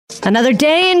Another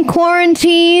day in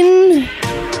quarantine.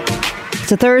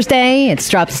 It's a Thursday. It's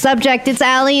Drop the Subject. It's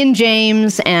Allie and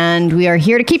James, and we are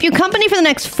here to keep you company for the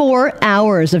next 4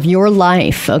 hours of your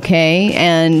life, okay?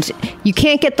 And you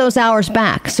can't get those hours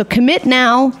back. So commit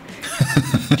now.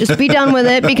 Just be done with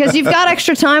it because you've got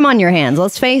extra time on your hands.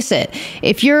 Let's face it.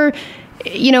 If you're,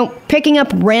 picking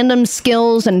up random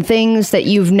skills and things that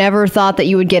you've never thought that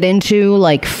you would get into,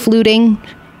 like fluting,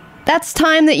 that's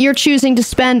time that you're choosing to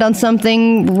spend on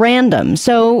something random.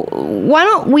 So why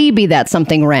don't we be that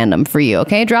something random for you,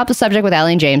 okay? Drop the Subject with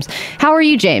Allie and James. How are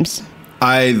you, James?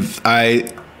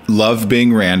 I love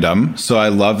being random, so I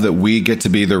love that we get to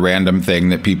be the random thing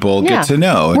that people get to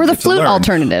know. We're the flute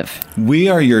alternative. We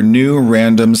are your new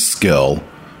random skill.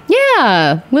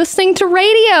 Yeah, listening to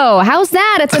radio. How's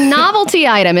that? It's a novelty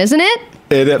item, isn't it?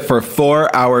 It for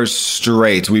 4 hours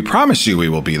straight. We promise you we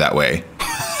will be that way.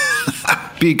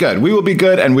 Be good. We will be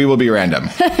good and we will be random.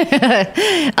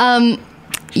 I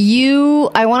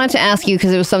wanted to ask you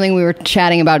because it was something we were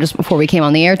chatting about just before we came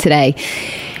on the air today.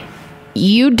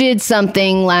 You did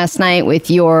something last night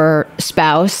with your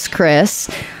spouse,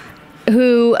 Chris,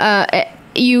 who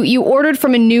you ordered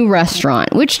from a new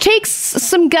restaurant, which takes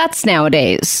some guts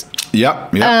nowadays.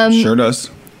 Yep, sure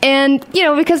does. And,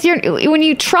 because when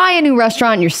you try a new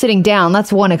restaurant and you're sitting down,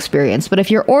 that's one experience. But if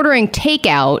you're ordering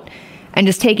takeout and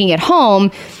just taking it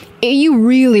home, you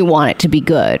really want it to be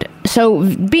good. So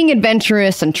being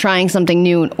adventurous and trying something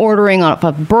new and ordering off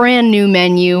a brand new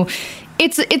menu,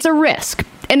 it's a risk.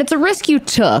 And it's a risk you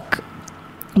took.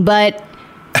 But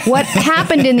what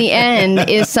happened in the end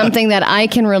is something that I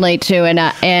can relate to.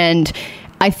 And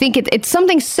I think it's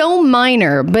something so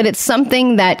minor, but it's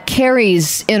something that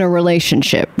carries in a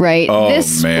relationship, right? Oh,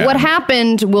 man. What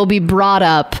happened will be brought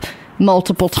up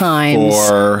multiple times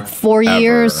for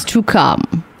years to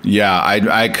come. Yeah,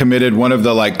 I committed one of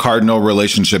the cardinal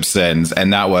relationship sins,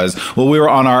 and that was, we were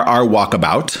on our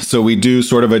walkabout. So we do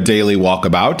sort of a daily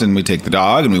walkabout, and we take the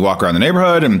dog and we walk around the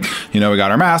neighborhood, and we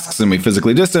got our masks and we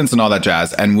physically distance and all that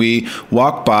jazz. And we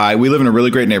walk by. We live in a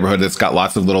really great neighborhood that's got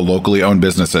lots of little locally owned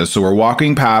businesses. So we're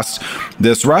walking past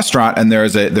this restaurant, and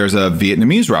there's a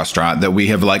Vietnamese restaurant that we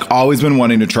have always been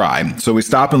wanting to try. So we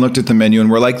stopped and looked at the menu,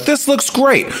 and we're like, this looks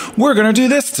great. We're gonna do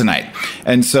this tonight.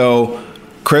 And so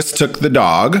Chris took the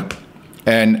dog,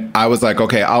 and I was like,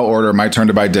 okay, I'll order. My turn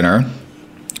to buy dinner.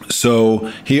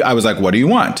 So I was like, what do you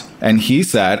want? And he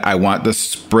said, I want the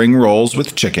spring rolls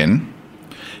with chicken,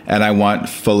 and I want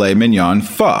filet mignon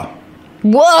pho.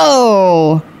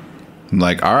 Whoa. I'm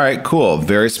like, all right, cool.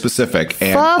 Very specific.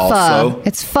 And also,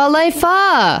 it's filet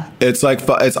pho. It's like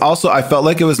pho. It's also, I felt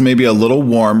like it was maybe a little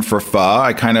warm for pho.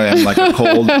 I kind of am a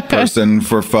cold person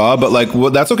for pho, but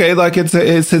that's okay.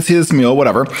 It's his meal,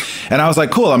 whatever. And I was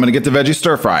like, cool, I'm going to get the veggie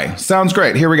stir fry. Sounds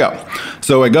great. Here we go.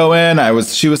 So I go in,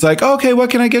 she was like, okay, what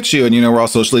can I get you? And we're all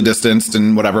socially distanced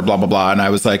and whatever, blah, blah, blah. And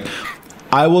I was like,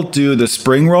 I will do the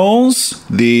spring rolls,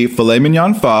 the filet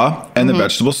mignon pho, and the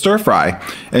vegetable stir fry.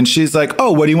 And she's like,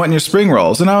 oh, what do you want in your spring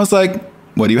rolls? And I was like,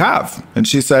 what do you have? And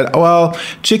she said, well,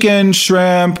 chicken,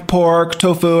 shrimp, pork,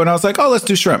 tofu. And I was like, oh, let's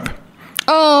do shrimp.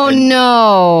 Oh,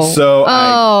 no.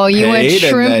 So you went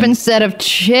shrimp instead of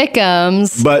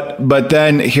chickens. But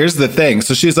then here's the thing.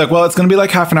 So she's like, well, it's going to be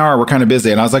half an hour. We're kind of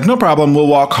busy. And I was like, no problem. We'll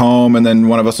walk home. And then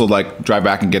one of us will drive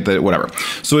back and get the whatever.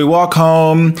 So we walk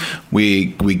home. We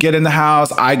get in the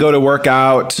house. I go to work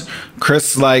out.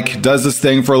 Chris does this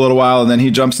thing for a little while. And then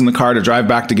he jumps in the car to drive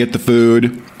back to get the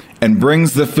food and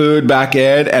brings the food back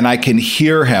in. And I can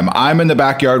hear him. I'm in the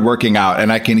backyard working out,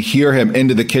 and I can hear him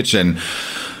into the kitchen.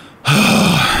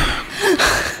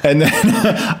 And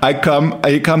then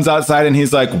he comes outside and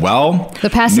he's like, well, the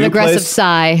passive aggressive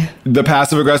sigh. The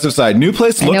passive aggressive side. New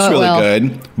place looks really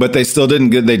good, but they still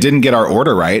didn't get our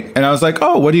order right. And I was like,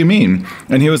 oh, what do you mean?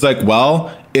 And he was like,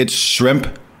 well, it's shrimp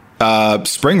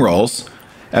spring rolls.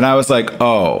 And I was like,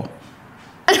 oh.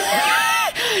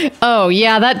 Oh,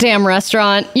 yeah, that damn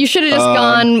restaurant. You should have just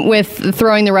gone with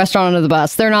throwing the restaurant under the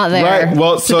bus. They're not there. Right.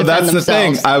 Well, so that's the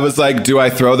thing. I was like, do I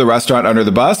throw the restaurant under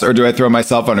the bus or do I throw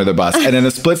myself under the bus? And in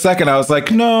a split second, I was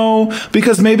like, no,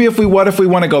 because maybe if we want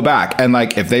to go back and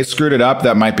if they screwed it up,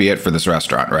 that might be it for this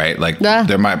restaurant, right?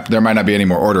 There might not be any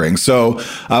more ordering. So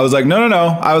I was like, no.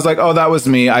 I was like, oh, that was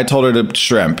me. I told her to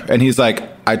shrimp. And he's like,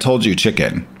 I told you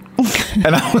chicken.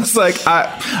 And I was like,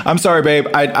 I'm sorry, babe.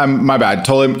 I'm my bad.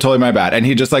 Totally my bad. And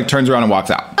he just turns around and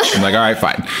walks out. I'm like, all right,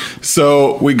 fine.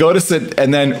 So we go to sit,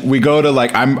 and then we go to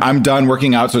I'm done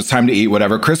working out, so it's time to eat,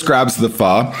 whatever. Chris grabs the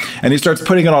pho and he starts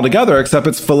putting it all together, except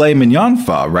it's filet mignon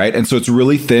pho, right? And so it's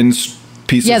really thin pieces of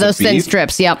beef. Yeah, those thin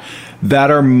strips, yep.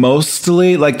 That are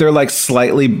mostly, they're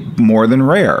slightly more than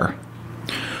rare.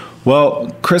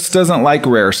 Well, Chris doesn't like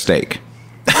rare steak.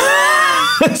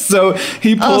 So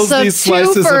he pulls these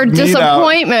slices two for of meat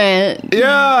disappointment. out.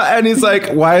 Yeah, and he's like,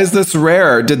 "Why is this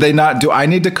rare? Did they not? Do I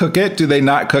need to cook it? Do they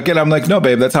not cook it?" I'm like, "No,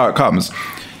 babe, that's how it comes."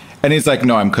 And he's like,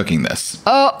 "No, I'm cooking this."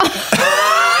 Oh.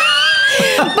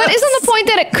 But isn't the point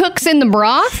that it cooks in the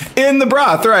broth? In the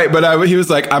broth, right. But he was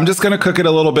like, I'm just going to cook it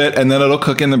a little bit and then it'll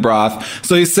cook in the broth.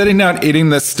 So he's sitting down eating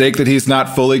this steak that he's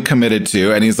not fully committed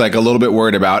to and he's like a little bit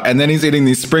worried about. And then he's eating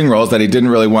these spring rolls that he didn't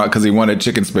really want because he wanted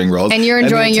chicken spring rolls. And you're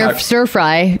enjoying your stir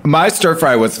fry. My stir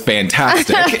fry was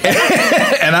fantastic.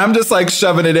 And I'm just like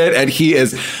shoving it in and he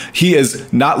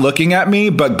is not looking at me,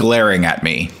 but glaring at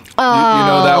me. You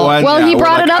know that one? Well, he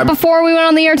brought it up before we went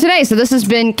on the air today, so this has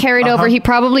been carried over. He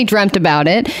probably dreamt about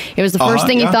it. It was the first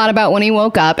thing he thought about when he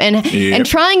woke up. And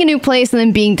trying a new place and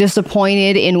then being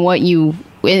disappointed in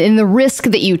in the risk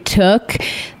that you took,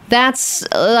 that's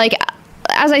like...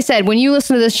 As I said, when you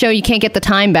listen to this show, you can't get the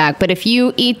time back. But if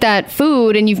you eat that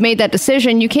food and you've made that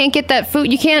decision, you can't get that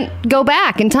food. You can't go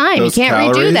back in time. Those you can't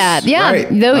calories? Redo that. Yeah,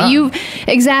 right.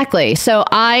 Exactly. So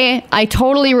I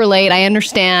totally relate. I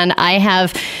understand.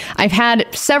 I've had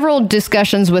several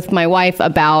discussions with my wife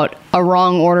about a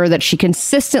wrong order that she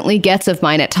consistently gets of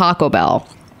mine at Taco Bell,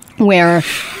 where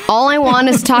all I want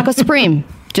is Taco Supreme.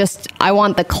 I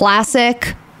want the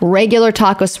classic regular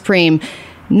Taco Supreme.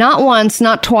 Not once,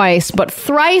 not twice, but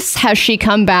thrice has she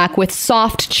come back with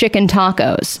soft chicken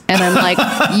tacos. And I'm like,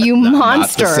 you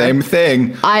monster. Not the same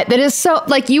thing. That is so,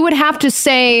 like, you would have to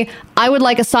say, I would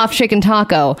like a soft chicken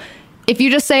taco. If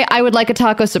you just say, I would like a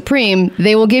Taco Supreme,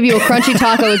 they will give you a crunchy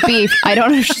taco with beef. I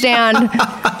don't understand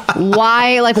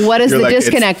why, like, what is the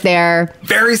disconnect there?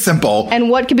 Very simple. And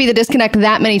what could be the disconnect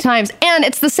that many times? And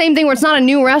it's the same thing where it's not a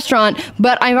new restaurant,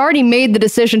 but I've already made the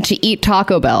decision to eat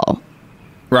Taco Bell.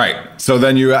 Right. So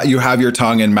then you have your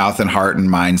tongue and mouth and heart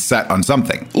and mind set on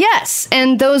something. Yes.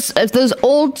 And those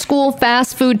old school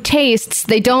fast food tastes,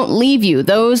 they don't leave you.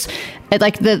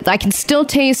 I can still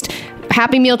taste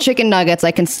Happy Meal chicken nuggets.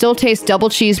 I can still taste double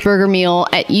cheeseburger meal.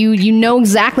 You know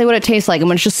exactly what it tastes like. And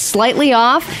when it's just slightly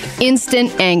off,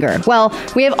 instant anger. Well,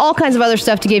 we have all kinds of other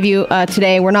stuff to give you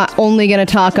today. We're not only going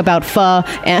to talk about pho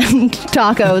and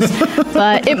tacos,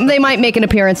 but they might make an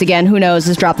appearance again. Who knows?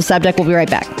 Just drop the subject. We'll be right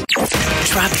back.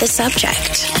 Drop the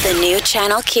subject. The new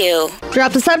Channel Q.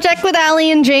 Drop the subject with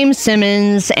Allie and James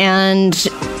Simmons. And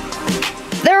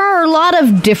there are a lot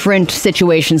of different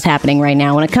situations happening right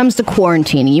now when it comes to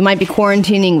quarantining. You might be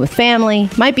quarantining with family,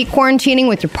 might be quarantining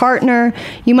with your partner,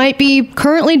 you might be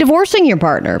currently divorcing your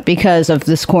partner because of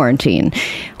this quarantine.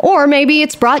 Or maybe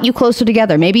it's brought you closer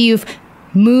together. Maybe you've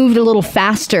moved a little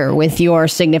faster with your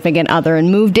significant other and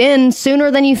moved in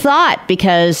sooner than you thought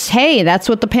because, hey, that's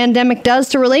what the pandemic does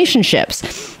to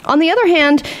relationships. On the other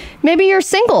hand, maybe you're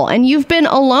single and you've been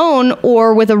alone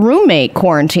or with a roommate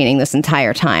quarantining this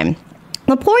entire time.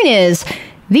 The point is,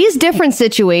 these different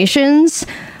situations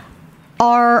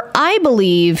are, I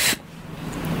believe,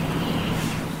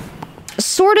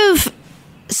 sort of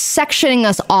sectioning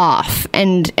us off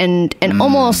and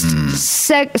almost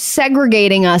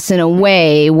segregating us in a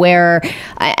way where,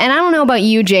 and I don't know about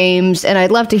you, James, and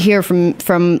I'd love to hear from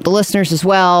the listeners as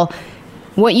well,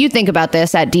 what you think about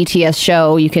this at DTS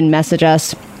Show. You can message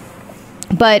us.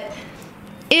 But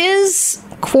is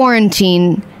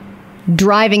quarantine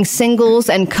driving singles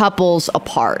and couples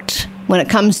apart when it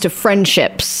comes to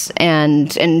friendships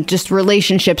and just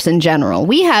relationships in general?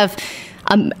 We have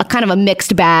a kind of a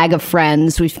mixed bag of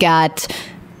friends. We've got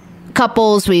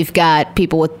couples, we've got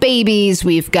people with babies,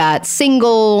 we've got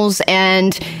singles,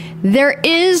 and there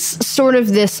is sort of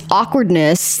this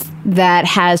awkwardness that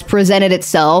has presented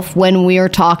itself when we are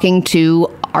talking to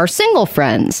our single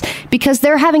friends because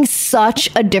they're having such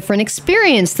a different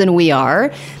experience than we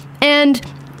are. And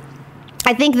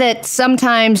I think that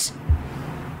sometimes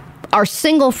our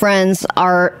single friends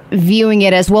are viewing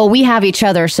it as, well, we have each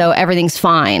other, so everything's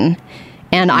fine.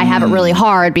 And I have it really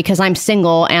hard because I'm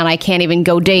single and I can't even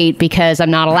go date because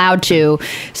I'm not allowed to.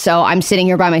 So I'm sitting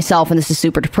here by myself and this is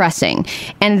super depressing.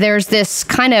 And there's this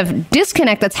kind of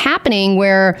disconnect that's happening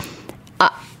where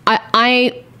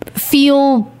I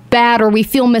feel bad or we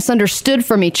feel misunderstood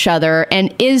from each other.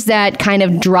 And is that kind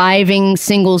of driving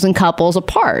singles and couples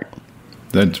apart?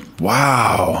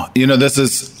 Wow. You know, this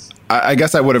is... I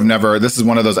guess I would have never, this is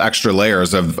one of those extra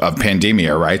layers of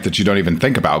pandemia, right? That you don't even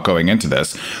think about going into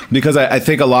this. Because I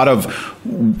think a lot of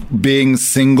being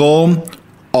single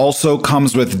also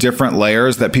comes with different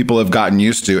layers that people have gotten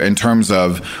used to in terms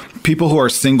of people who are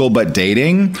single but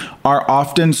dating are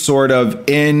often sort of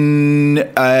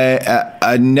in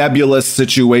a nebulous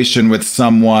situation with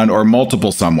someone or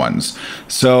multiple someones.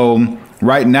 So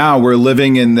right now, we're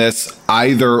living in this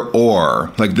either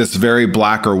or, like this very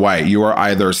black or white. You are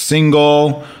either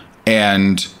single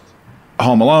and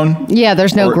home alone. Yeah,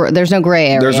 there's no gray area.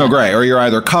 There's no gray, or you're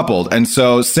either coupled. And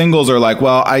so singles are like,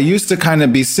 well, I used to kind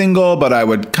of be single, but I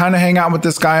would kind of hang out with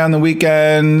this guy on the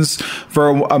weekends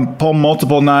for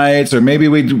multiple nights, or maybe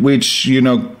we'd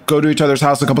go to each other's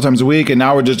house a couple times a week. And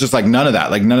now we're just like none of that.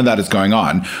 Like none of that is going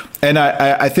on. And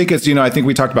I think it's, I think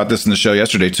we talked about this in the show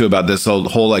yesterday too, about this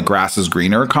whole like grass is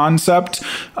greener concept,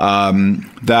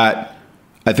 that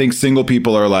I think single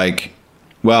people are like,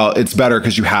 well, it's better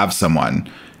because you have someone.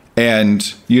 And,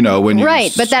 when you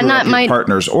but that not your my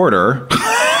partner's order,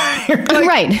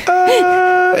 like,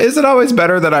 is it always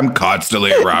better that I'm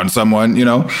constantly around someone,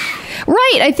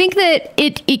 Right. I think that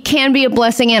it can be a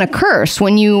blessing and a curse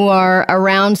when you are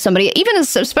around somebody, even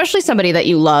especially somebody that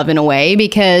you love in a way,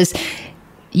 because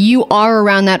you are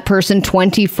around that person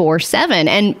 24/7.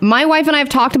 And my wife and I have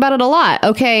talked about it a lot.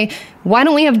 Okay, why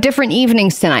don't we have different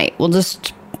evenings tonight? We'll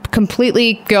just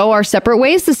completely go our separate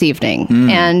ways this evening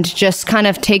and just kind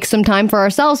of take some time for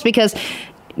ourselves, because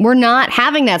we're not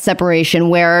having that separation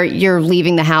where you're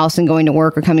leaving the house and going to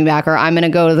work or coming back, or I'm going to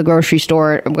go to the grocery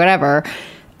store or whatever.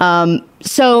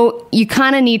 So you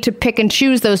kind of need to pick and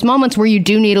choose those moments where you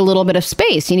do need a little bit of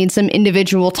space. You need some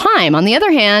individual time. On the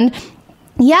other hand,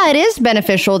 yeah, it is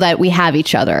beneficial that we have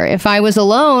each other. If I was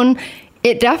alone,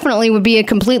 it definitely would be a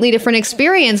completely different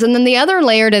experience. And then the other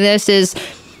layer to this is,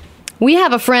 we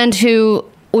have a friend who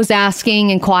was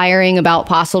inquiring about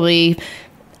possibly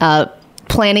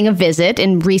planning a visit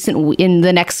in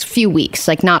the next few weeks,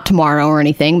 like not tomorrow or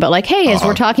anything, but like, hey, as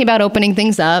we're talking about opening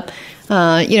things up,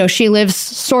 she lives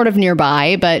sort of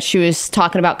nearby, but she was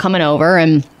talking about coming over,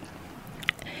 and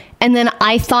then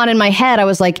I thought in my head, I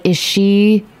was like, is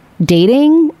she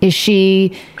dating? Is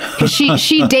she, because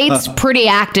she dates pretty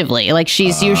actively. Like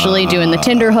she's usually doing the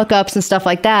Tinder hookups and stuff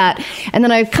like that. And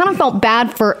then I kind of felt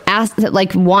bad for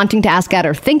wanting to ask at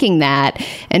her, thinking that,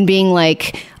 and being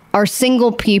like, are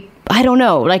single people, I don't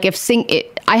know, like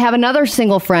I have another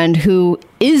single friend who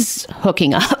is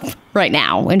hooking up right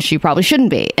now, and she probably shouldn't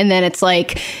be. And then it's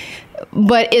like,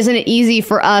 but isn't it easy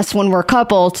for us when we're a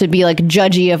couple to be like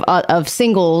judgy of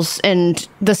singles, and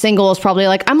the single is probably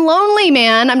like, I'm lonely,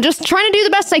 man. I'm just trying to do the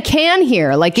best I can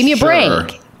here. Like, give me a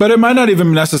break. But it might not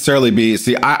even necessarily be.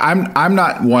 See, I'm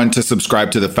not one to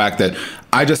subscribe to the fact that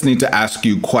I just need to ask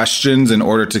you questions in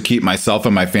order to keep myself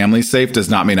and my family safe. Does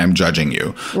not mean I'm judging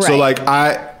you. Right. So like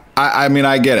I mean,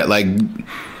 I get it. Like,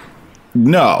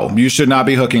 no, you should not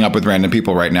be hooking up with random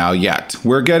people right now yet.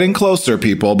 We're getting closer,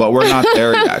 people, but we're not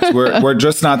there yet. We're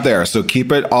just not there. So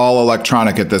keep it all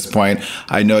electronic at this point.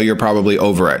 I know you're probably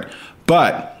over it.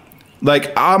 But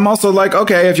like, I'm also like,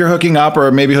 okay, if you're hooking up,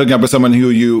 or maybe hooking up with someone who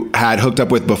you had hooked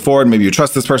up with before, and maybe you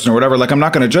trust this person or whatever, like, I'm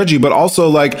not going to judge you, but also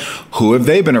like, who have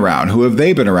they been around? Who have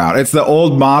they been around? It's the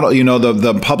old model,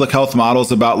 the public health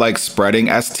models about like spreading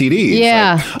STDs.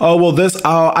 Yeah. Like,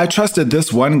 I trusted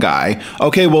this one guy.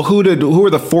 Okay, well, who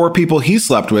are the 4 people he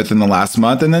slept with in the last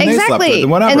month? And then they slept with, and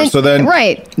whatever. And then, so then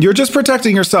you're just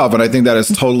protecting yourself. And I think that is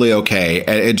totally okay.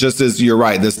 And it just is, you're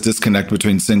right, this disconnect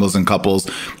between singles and couples,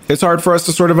 it's hard for us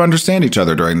to sort of understand each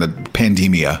other during the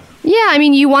pandemia. Yeah, I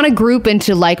mean, you want to group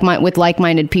into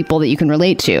like-minded people that you can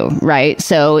relate to, right?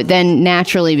 So then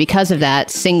naturally, because of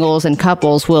that, singles and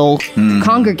couples will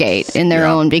congregate in their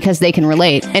own, because they can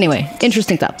relate. Anyway,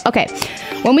 interesting stuff. Okay,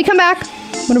 when we come back,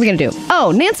 what are we going to do?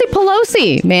 Oh, Nancy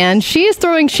Pelosi, man, she is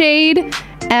throwing shade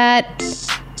at...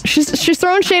 She's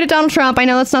throwing shade at Donald Trump. I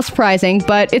know that's not surprising,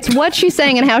 but it's what she's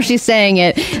saying and how she's saying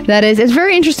it that is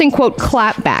very interesting. Quote,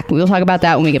 clap back. We'll talk about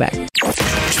that when we get back.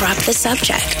 Drop the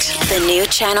subject. The new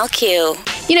Channel Q.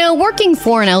 Working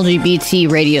for an LGBT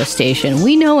radio station,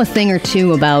 we know a thing or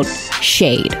two about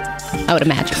shade, I would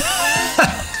imagine.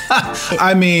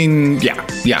 I mean,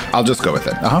 yeah, I'll just go with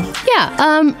it. Yeah,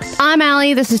 I'm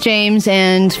Allie, this is James,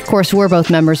 and of course we're both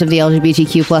members of the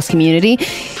LGBTQ plus community,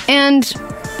 and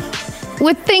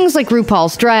with things like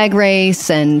RuPaul's Drag Race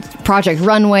and Project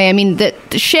Runway, I mean, the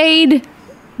shade,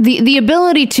 the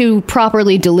ability to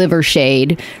properly deliver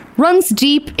shade runs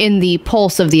deep in the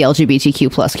pulse of the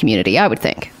LGBTQ plus community, I would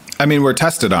think. I mean, we're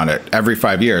tested on it every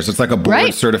 5 years. It's like a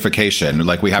board certification.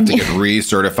 Like, we have to get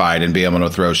recertified and be able to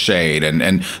throw shade. And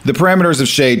the parameters of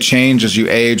shade change as you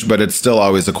age, but it's still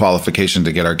always a qualification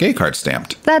to get our gay card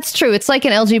stamped. That's true. It's like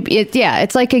an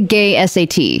it's like a gay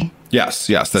SAT. Yes,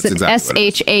 that's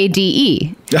exactly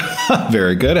SHADE.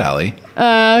 Very good, Allie.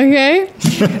 Okay.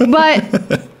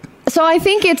 But so I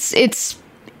think it's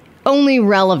only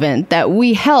relevant that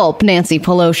we help Nancy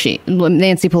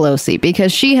Pelosi,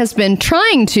 because she has been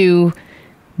trying to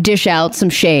dish out some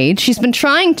shade. She's been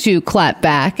trying to clap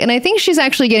back, and I think she's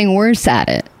actually getting worse at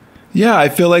it. Yeah, I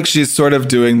feel like she's sort of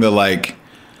doing the like...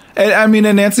 And, I mean,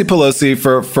 and Nancy Pelosi,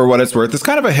 for what it's worth, is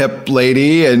kind of a hip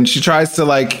lady, and she tries to,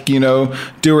 like, you know,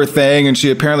 do her thing, and she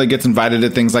apparently gets invited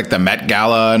to things like the Met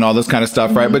Gala and all this kind of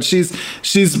stuff, right? But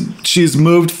she's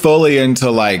moved fully into,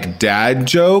 like, dad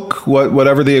joke,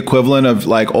 whatever the equivalent of,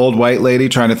 like, old white lady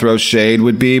trying to throw shade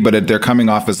would be, but they're coming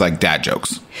off as, like, dad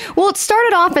jokes. Well, it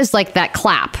started off as, like, that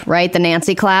clap, right? The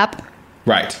Nancy clap.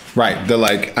 Right. The,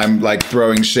 like, I'm, like,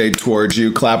 throwing shade towards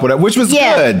you clap, whatever, which was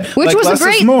good. Which like, was less a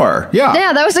great, is more. Yeah,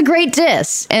 that was a great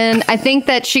diss. And I think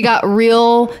that she got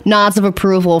real nods of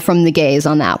approval from the gays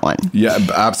on that one. Yeah,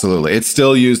 absolutely. It's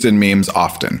still used in memes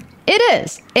often. It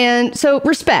is. And so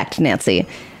respect, Nancy.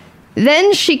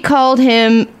 Then she called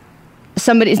him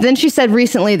somebody. Then she said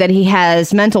recently that he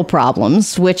has mental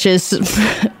problems, which is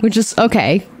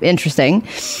okay, interesting.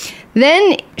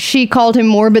 Then she called him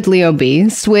morbidly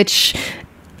obese, which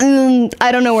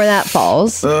I don't know where that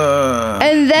falls.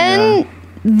 And then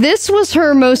this was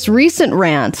her most recent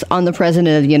rant on the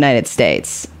President of the United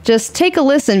States. Just take a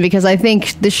listen, because I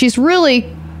think that she's really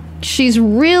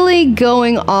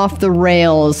going off the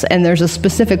rails, and there's a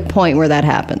specific point where that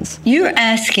happens. You're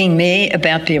asking me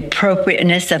about the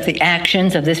appropriateness of the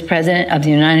actions of this President of the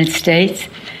United States?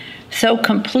 So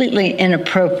completely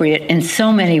inappropriate in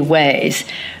so many ways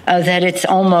that it's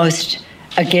almost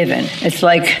a given. It's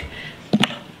like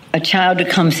a child who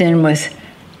comes in with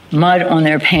mud on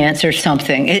their pants or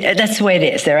something. That's the way it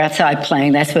is. They're outside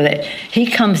playing. That's what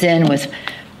he comes in with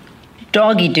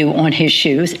doggy do on his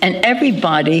shoes, and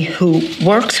everybody who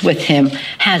works with him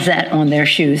has that on their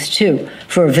shoes too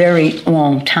for a very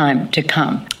long time to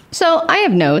come. So I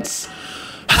have notes.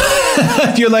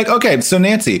 You're like, okay, so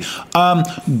Nancy,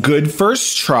 good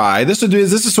first try. This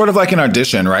is sort of like an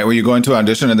audition, right? Where you go into an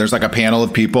audition and there's like a panel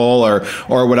of people or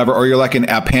whatever, or you're like in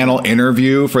a panel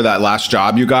interview for that last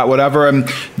job you got, whatever. And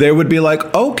they would be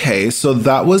like, okay, so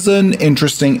that was an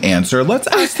interesting answer. Let's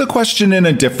ask the question in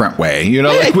a different way. You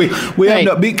know, like we right.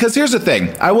 have because here's the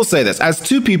thing. I will say this, as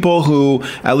two people who,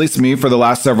 at least me for the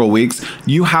last several weeks,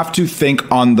 you have to think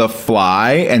on the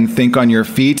fly and think on your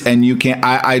feet, and you can't,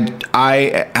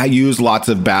 I use lots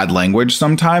of bad language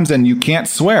sometimes, and you can't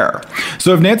swear.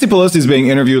 So if Nancy Pelosi is being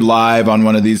interviewed live on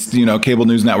one of these, you know, cable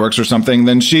news networks or something,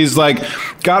 then she's like,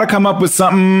 got to come up with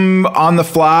something on the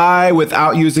fly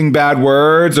without using bad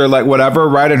words or like whatever,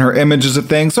 right? And her image is a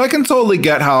thing. So I can totally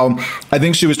get how I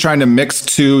think she was trying to mix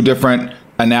two different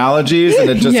analogies, and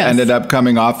it just ended up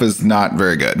coming off as not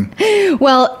very good.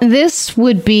 Well, this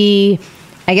would be,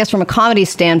 I guess from a comedy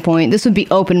standpoint, this would be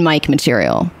open mic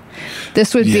material.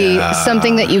 This would be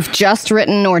something that you've just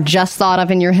written or just thought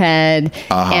of in your head,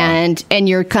 and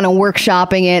you're kind of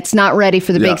workshopping it. It's not ready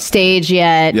for the big stage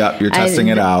yet. Yeah, you're testing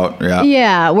it out. Yeah.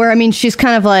 Yeah, where, I mean, she's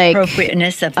kind of like...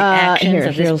 Appropriateness of the actions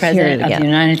of this President of the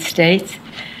United States.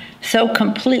 So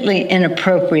completely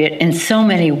inappropriate in so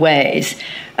many ways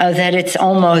that it's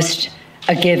almost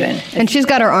a given. And she's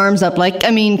got her arms up like,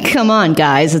 I mean, come on,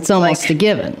 guys. It's almost a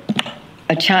given.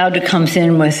 A child who comes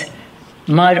in with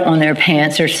mud on their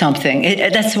pants or something.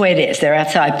 That's the way it is. They're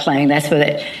outside playing. That's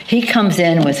what he comes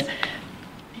in with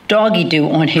doggy do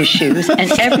on his shoes,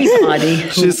 and everybody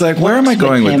she's like, where am I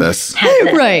going with this?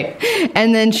 Right.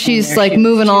 And then she's like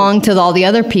moving along to all the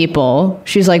other people.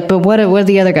 She's like, but what are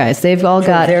the other guys? They've all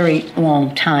got a very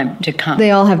long time to come.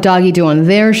 They all have doggy do on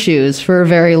their shoes for a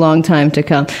very long time to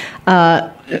come.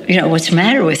 You know, what's the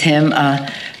matter with him?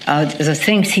 The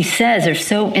things he says are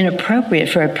so inappropriate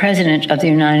for a president of the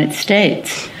United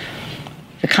States.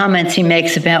 The comments he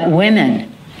makes about women.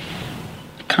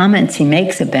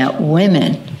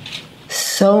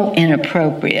 So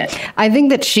inappropriate. I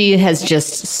think that she has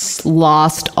just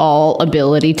lost all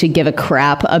ability to give a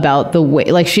crap about the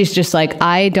way, like, she's just like,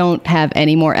 I don't have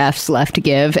any more F's left to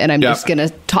give, and I'm just gonna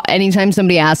anytime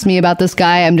somebody asks me about this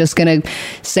guy, I'm just gonna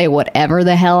say whatever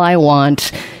the hell I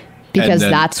want, because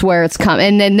that's where it's come.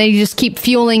 And then they just keep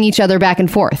fueling each other back and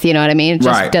forth, you know what I mean? It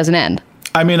just doesn't end.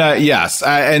 I mean, yes,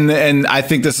 and I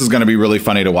think this is going to be really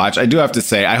funny to watch. I do have to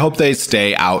say, I hope they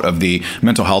stay out of the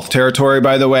mental health territory,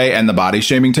 by the way, and the body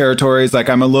shaming territories. Like,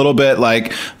 I'm a little bit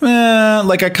like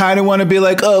I kind of want to be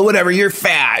like, oh, whatever, you're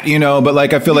fat, you know, but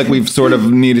like, I feel like we've sort of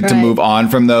needed to move on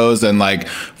from those, and like,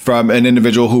 from an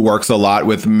individual who works a lot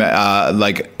with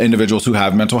like individuals who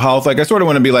have mental health, like, I sort of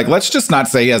want to be like, let's just not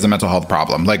say he has a mental health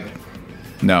problem. Like,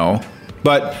 no.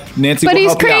 But Nancy, but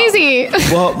he's crazy.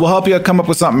 We'll help you come up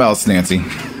with something else, Nancy.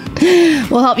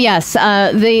 We'll help. Yes,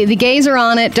 the gays are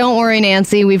on it. Don't worry,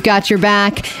 Nancy. We've got your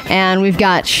back, and we've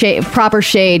got proper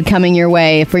shade coming your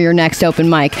way for your next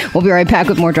open mic. We'll be right back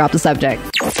with more Drop the Subject.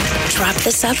 Drop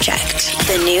the Subject,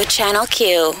 the new Channel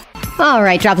Q. All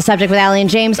right, Drop the Subject with Allie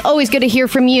and James. Always good to hear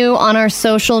from you on our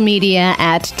social media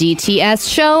at DTS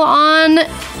Show on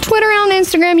Twitter and on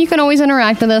Instagram. You can always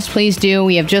interact with us. Please do.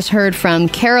 We have just heard from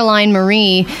Caroline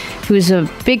Marie, who's a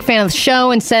big fan of the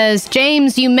show and says,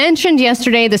 James, you mentioned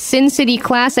yesterday the Sin City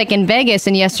Classic in Vegas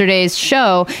in yesterday's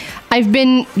show. I've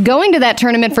been going to that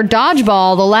tournament for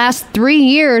dodgeball the last 3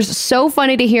 years. So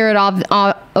funny to hear it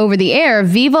over the air.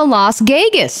 Viva Las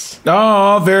Vegas.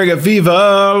 Oh, very good.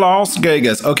 Viva Las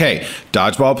Vegas. Okay,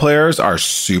 dodgeball players are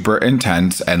super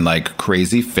intense and like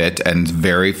crazy fit and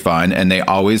very fun. And they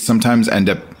always sometimes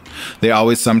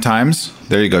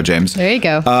there you go, James. There you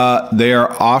go. They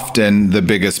are often the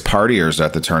biggest partiers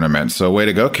at the tournament. So way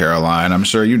to go, Caroline. I'm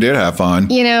sure you did have fun.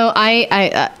 You know,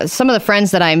 I some of the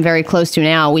friends that I'm very close to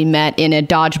now, we met in a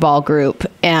dodgeball group.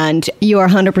 And you are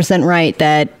 100% right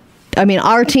that, I mean,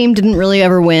 our team didn't really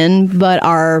ever win, but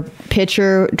our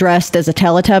pitcher dressed as a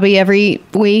Teletubby every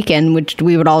week, and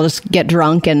we would all just get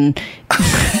drunk and...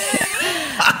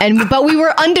 But we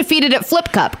were undefeated at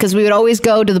Flip Cup because we would always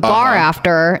go to the bar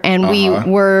after, and we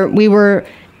were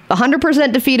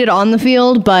 100% defeated on the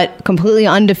field, but completely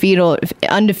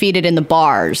undefeated in the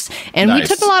bars. And we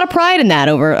took a lot of pride in that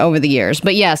over the years.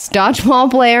 But yes,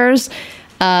 dodgeball players,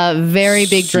 very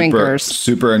big drinkers.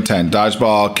 Super intense.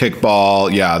 Dodgeball,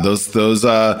 kickball. Yeah, those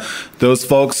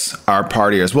folks are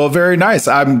partiers. Well, very nice.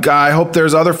 I hope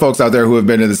there's other folks out there who have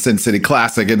been to the Sin City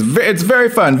Classic. It's very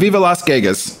fun. Viva Las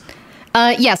Vegas.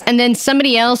 Yes, and then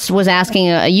somebody else was asking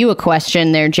you a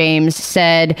question there, James,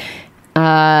 said they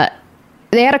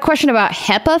had a question about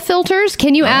HEPA filters.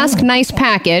 Can you ask Nice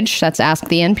Package, that's Ask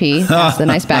the NP, that's the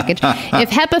Nice Package, if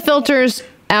HEPA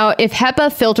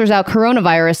filters out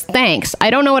coronavirus? Thanks. I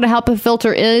don't know what a HEPA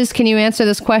filter is. Can you answer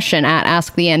this question at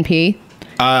Ask the NP?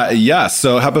 Yes.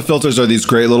 So HEPA filters are these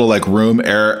great little like room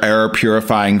air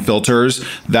purifying filters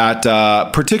that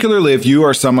particularly if you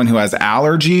are someone who has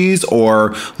allergies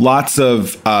or lots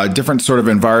of different sort of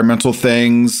environmental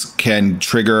things can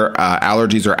trigger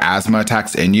allergies or asthma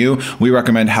attacks in you. We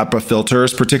recommend HEPA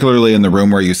filters, particularly in the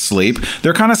room where you sleep.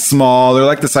 They're kind of small. They're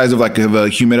like the size of like a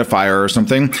humidifier or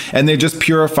something, and they just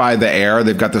purify the air.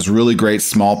 They've got this really great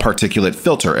small particulate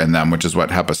filter in them, which is what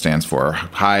HEPA stands for,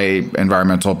 high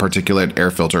environmental particulate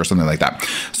air filter or something like that.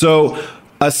 So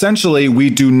essentially, we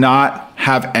do not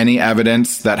have any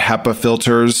evidence that HEPA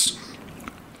filters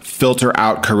filter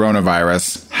out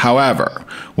coronavirus. However,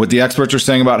 what the experts are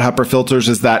saying about HEPA filters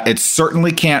is that it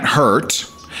certainly can't hurt.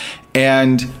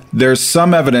 And there's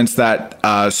some evidence that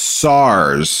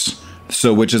SARS,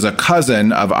 which is a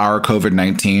cousin of our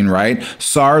COVID-19, right?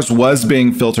 SARS was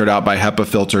being filtered out by HEPA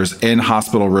filters in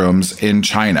hospital rooms in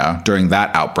China during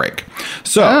that outbreak.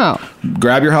 So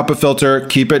grab your HEPA filter,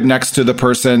 keep it next to the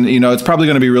person. You know, it's probably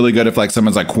going to be really good if like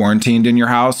someone's like quarantined in your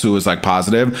house who is like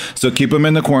positive. So keep them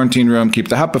in the quarantine room, keep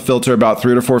the HEPA filter about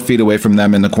 3 to 4 feet away from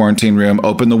them in the quarantine room,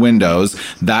 open the windows.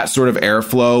 That sort of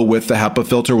airflow with the HEPA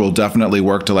filter will definitely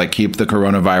work to like keep the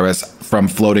coronavirus from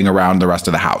floating around the rest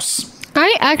of the house.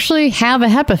 I actually have a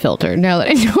HEPA filter now that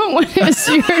I know what it is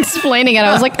you're explaining it.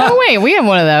 I was like, oh, wait, we have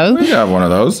one of those. We have one of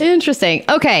those. Interesting.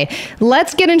 Okay,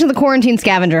 let's get into the quarantine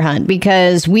scavenger hunt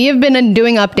because we have been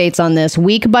doing updates on this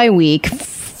week by week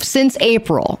since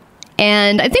April.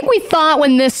 And I think we thought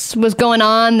when this was going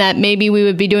on that maybe we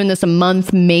would be doing this a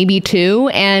month, maybe 2.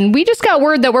 And we just got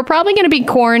word that we're probably going to be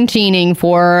quarantining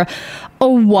for a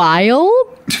while.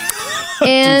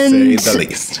 And to say the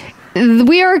least.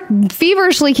 We are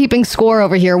feverishly keeping score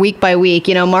over here week by week,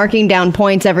 you know, marking down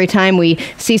points every time we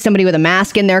see somebody with a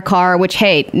mask in their car, which,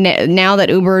 hey, now that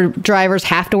Uber drivers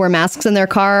have to wear masks in their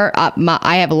car,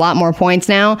 I have a lot more points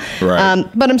now. Right.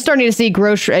 But I'm starting to see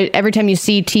every time you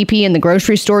see TP in the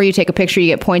grocery store, you take a picture, you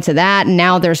get points of that. And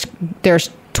now there's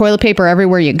toilet paper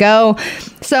everywhere you go.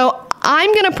 So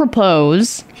I'm going to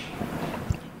propose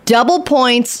double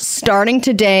points starting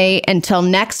today until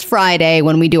next Friday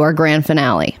when we do our grand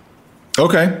finale.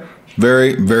 Okay.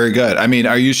 Very, very good. I mean,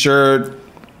 are you sure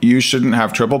you shouldn't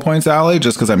have triple points, Allie,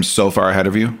 just because I'm so far ahead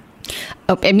of you?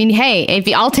 Oh, I mean, hey,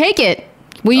 I'll take it.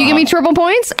 Will you give me triple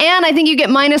points? And I think you get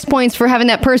minus points for having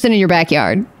that person in your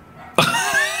backyard.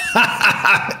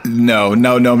 No,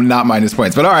 not minus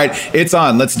points. But all right, it's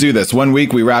on. Let's do this. 1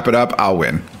 week, we wrap it up. I'll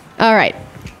win. All right.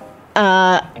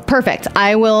 Perfect.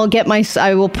 I will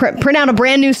print out a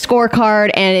brand new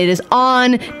scorecard, and it is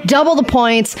on double the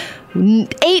points.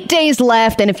 8 days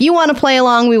left, and if you want to play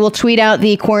along, we will tweet out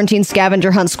the Quarantine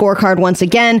Scavenger Hunt scorecard once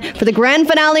again for the grand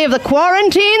finale of the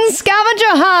Quarantine Scavenger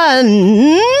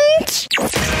Hunt.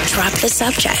 Drop the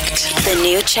subject. The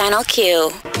new Channel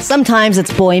Q. Sometimes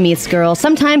it's boy meets girl,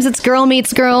 sometimes it's girl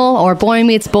meets girl, or boy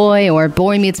meets boy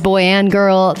and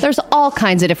girl. There's all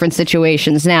kinds of different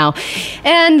situations now,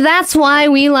 and that's why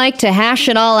we like to hash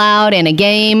it all out in a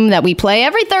game that we play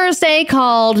every Thursday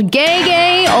called Gay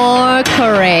Gay or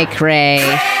Cray Cray.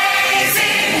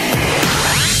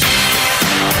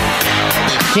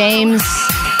 James,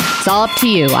 it's all up to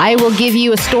you. I will give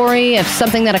you a story of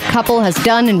something that a couple has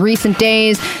done in recent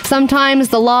days. Sometimes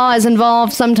the law is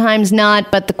involved, sometimes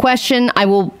not. But the question, I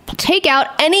will take out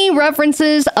any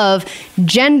references of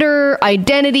gender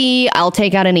identity. I'll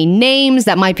take out any names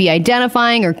that might be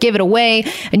identifying or give it away.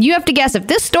 And you have to guess if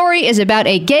this story is about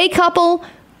a gay couple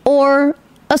or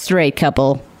a straight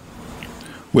couple.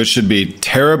 Which should be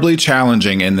terribly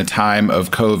challenging in the time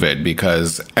of COVID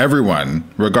because everyone,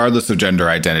 regardless of gender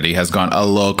identity, has gone a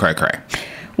little cray-cray.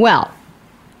 Well,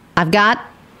 I've got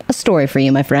a story for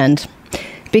you, my friend,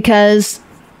 because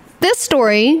this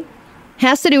story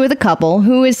has to do with a couple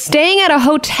who is staying at a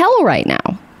hotel right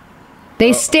now.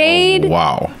 They stayed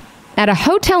at a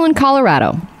hotel in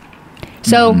Colorado.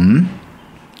 So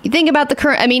you think about the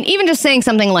current, I mean, even just saying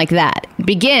something like that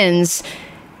begins...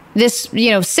 This,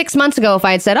 6 months ago, if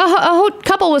I had said a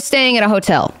couple was staying at a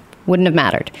hotel, wouldn't have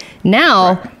mattered.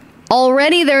 Now,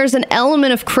 already there's an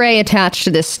element of cray attached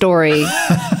to this story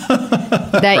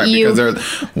what are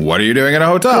you doing at a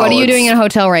hotel? What are you doing in a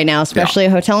hotel right now, especially a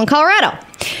hotel in Colorado?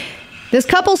 This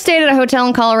couple stayed at a hotel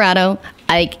in Colorado.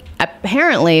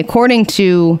 Apparently, according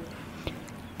to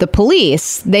the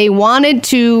police, they wanted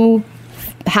to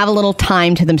have a little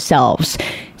time to themselves.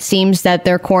 Seems that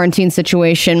their quarantine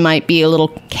situation might be a little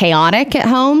chaotic at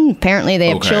home. Apparently they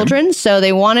have children, so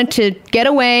they wanted to get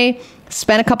away,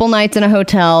 spend a couple nights in a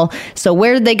hotel. So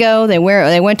where did they go? They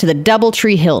went to the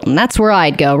DoubleTree Hilton. That's where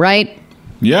I'd go, right?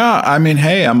 Yeah, I mean,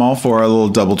 hey, I'm all for a little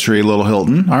DoubleTree, little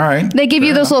Hilton. All right. They give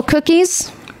you those little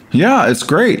cookies? Yeah, it's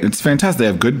great. It's fantastic. They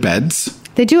have good beds.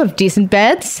 They do have decent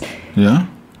beds. Yeah.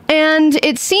 And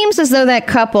it seems as though that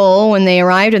couple, when they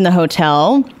arrived in the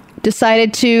hotel,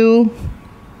 decided to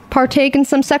partake in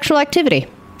some sexual activity.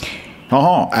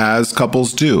 As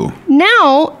couples do.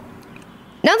 Now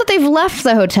that they've left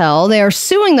the hotel, they are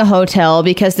suing the hotel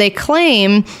because they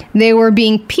claim they were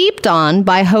being peeped on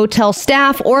by hotel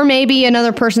staff or maybe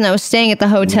another person that was staying at the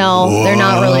hotel. What? They're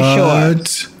not really sure.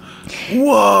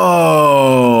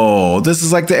 Whoa. This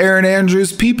is like the Erin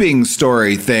Andrews peeping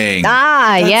story thing.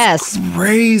 That's yes.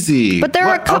 Crazy. But there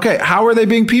are okay, how are they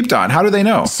being peeped on? How do they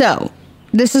know? So,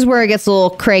 this is where it gets a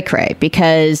little cray-cray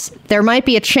because there might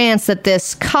be a chance that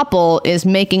this couple is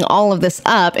making all of this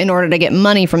up in order to get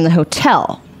money from the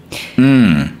hotel.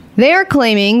 They are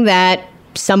claiming that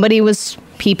somebody was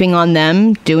peeping on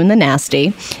them, doing the nasty,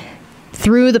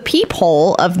 through the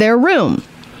peephole of their room.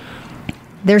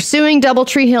 They're suing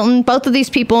DoubleTree Hilton. Both of these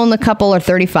people in the couple are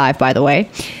 35, by the way.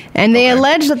 And they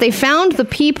allege that they found the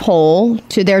peephole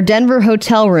to their Denver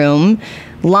hotel room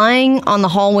lying on the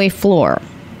hallway floor.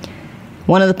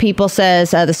 One of the people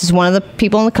says, this is one of the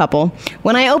people in the couple,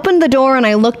 when I opened the door and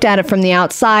I looked at it from the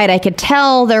outside, I could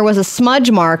tell there was a smudge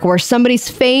mark where somebody's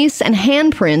face and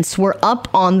handprints were up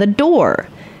on the door.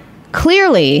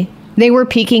 Clearly, they were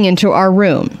peeking into our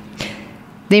room.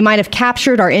 They might have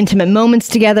captured our intimate moments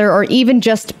together or even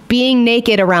just being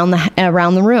naked around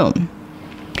the room.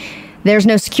 There's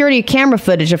no security camera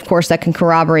footage, of course, that can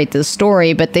corroborate this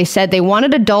story, but they said they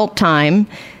wanted adult time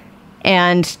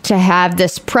and to have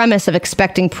this premise of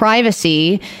expecting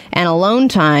privacy and alone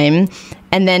time,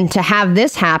 and then to have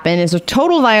this happen is a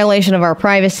total violation of our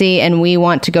privacy, and we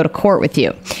want to go to court with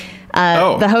you.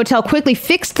 The hotel quickly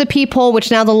fixed the peephole, which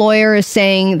now the lawyer is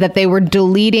saying that they were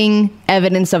deleting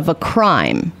evidence of a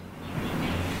crime.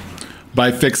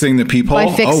 By fixing the peephole?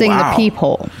 By fixing the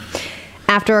peephole.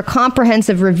 After a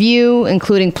comprehensive review,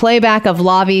 including playback of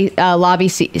lobby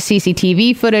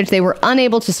CCTV footage, they were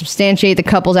unable to substantiate the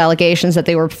couple's allegations that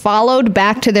they were followed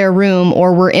back to their room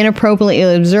or were inappropriately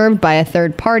observed by a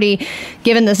third party.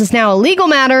 Given this is now a legal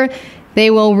matter,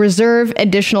 they will reserve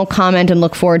additional comment and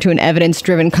look forward to an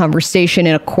evidence-driven conversation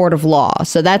in a court of law.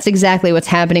 So that's exactly what's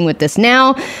happening with this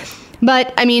now.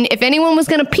 But, I mean, if anyone was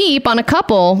going to peep on a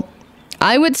couple,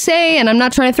 I would say, and I'm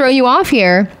not trying to throw you off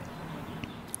here,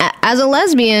 as a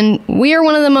lesbian, we are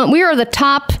we are the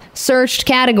top searched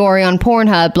category on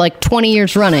Pornhub like 20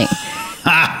 years running.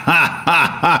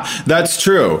 That's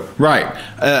true, right?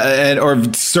 Or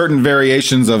certain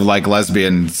variations of like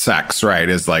lesbian sex, right,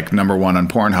 is like number one on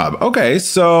Pornhub. Okay,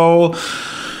 so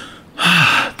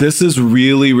This is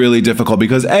really, really difficult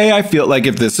because I feel like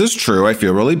if this is true, I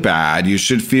feel really bad. You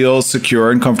should feel secure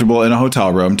and comfortable in a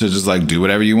hotel room to just like do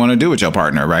whatever you want to do with your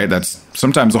partner, right? That's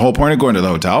sometimes the whole point of going to the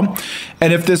hotel.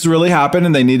 And if this really happened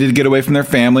and they needed to get away from their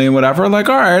family and whatever, like,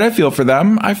 all right, I feel for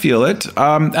them. I feel it.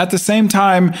 At the same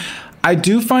time, I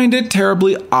do find it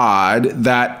terribly odd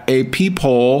that a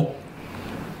peephole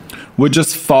would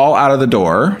just fall out of the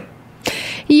door.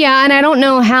 Yeah, and I don't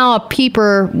know how a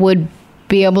peeper would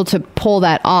be able to pull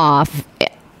that off.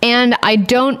 And I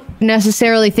don't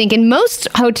necessarily think in most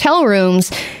hotel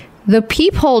rooms, the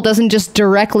peephole doesn't just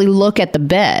directly look at the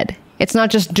bed. It's not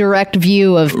just direct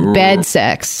view of bed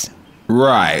sex.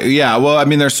 Right. Yeah. Well, I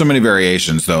mean, there's so many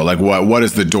variations, though. Like, what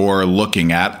is the door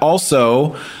looking at?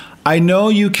 Also, I know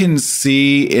you can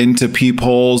see into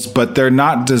peepholes, but they're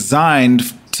not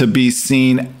designed to be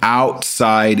seen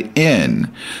outside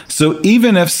in. So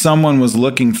even if someone was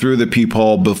looking through the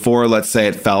peephole before, let's say,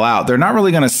 it fell out, they're not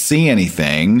really going to see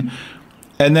anything.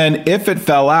 And then if it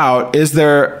fell out, is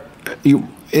that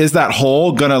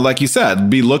hole going to, like you said,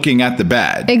 be looking at the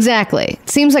bed? Exactly.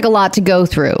 Seems like a lot to go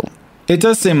through. It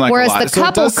does seem like Whereas a lot. the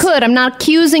couple could, I'm not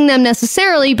accusing them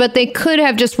necessarily, but they could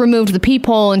have just removed the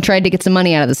peephole and tried to get some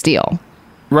money out of this deal.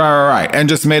 Right. And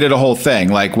just made it a whole thing.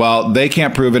 Like, well, they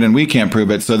can't prove it and we can't prove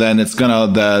it. So then it's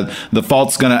the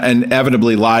fault's going to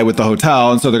inevitably lie with the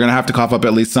hotel. And so they're going to have to cough up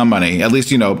at least some money, at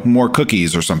least, more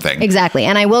cookies or something. Exactly.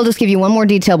 And I will just give you one more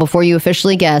detail before you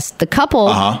officially guess. The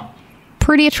couple,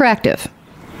 pretty attractive.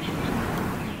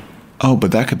 Oh,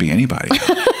 but that could be anybody.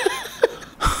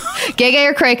 Gay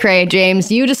or cray cray,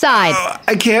 James, you decide.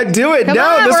 I can't do it. Come no,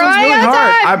 on, this one's really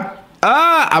hard.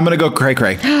 I'm going to go cray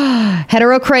cray.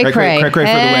 Hetero cray cray. Cray cray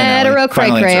for the win. Hetero cray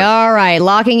cray. All right,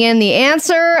 locking in the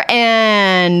answer,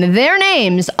 and their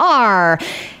names are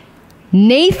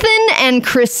Nathan and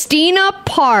Christina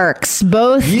Parks,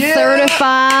 both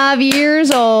 35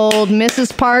 years old.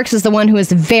 Mrs. Parks is the one who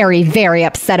is very, very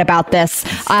upset about this.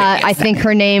 I think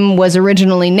her name was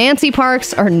originally Nancy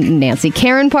Parks, or Nancy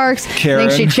Karen Parks. Karen. I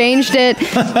think she changed it.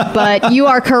 But you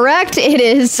are correct. It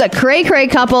is a cray-cray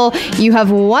couple. You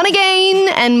have won again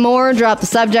and more. Drop the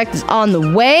Subject is on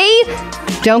the way.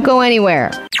 Don't go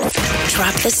anywhere.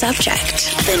 Drop the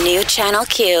Subject. The new Channel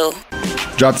Q.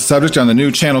 Drop the Subject on the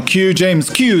new Channel Q. James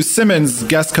Q. Simmons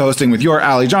guest co-hosting with your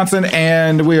Allie Johnson.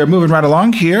 And we are moving right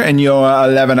along here in your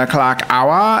 11 o'clock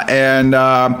hour. And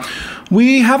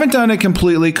we haven't done a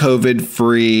completely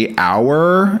COVID-free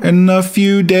hour in a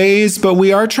few days, but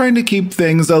we are trying to keep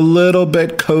things a little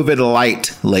bit COVID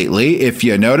light lately, if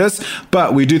you notice.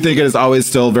 But we do think it is always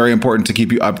still very important to keep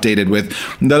you updated with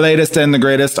the latest and the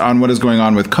greatest on what is going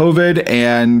on with COVID.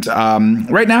 And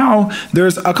right now,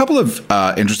 there's a couple of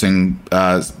interesting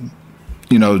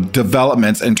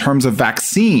developments in terms of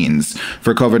vaccines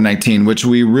for COVID-19, which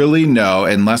we really know,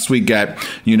 unless we get,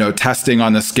 testing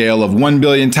on the scale of 1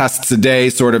 billion tests a day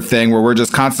sort of thing, where we're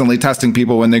just constantly testing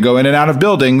people when they go in and out of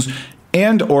buildings,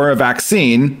 and or a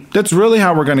vaccine, that's really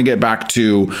how we're going to get back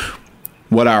to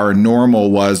what our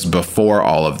normal was before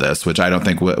all of this, which I don't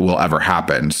think will ever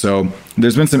happen. So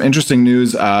there's been some interesting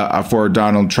news for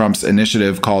Donald Trump's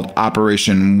initiative called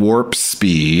Operation Warp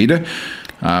Speed.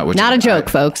 Which not a joke,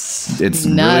 folks. It's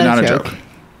really not a joke.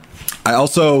 I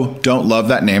also don't love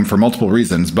that name for multiple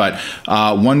reasons, but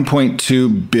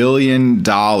 $1.2 billion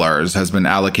has been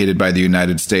allocated by the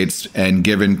United States and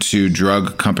given to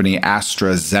drug company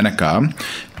AstraZeneca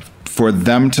for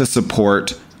them to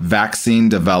support vaccine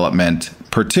development,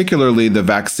 particularly the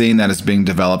vaccine that is being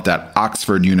developed at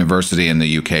Oxford University in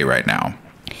the UK right now.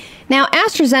 Now,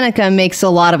 AstraZeneca makes a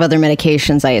lot of other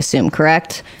medications, I assume,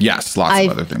 correct? Yes, lots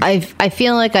of other things. I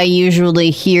feel like I usually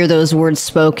hear those words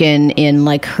spoken in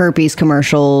like herpes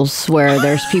commercials where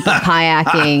there's people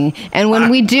kayaking. And when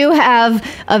we do have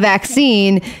a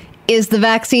vaccine, is the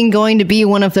vaccine going to be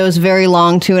one of those very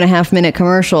long 2.5-minute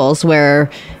commercials where,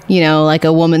 like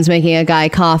a woman's making a guy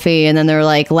coffee and then they're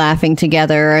like laughing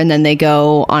together and then they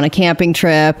go on a camping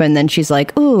trip and then she's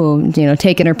like, ooh,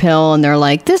 taking her pill and they're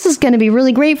like, this is going to be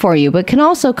really great for you, but can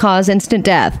also cause instant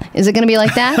death. Is it going to be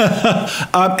like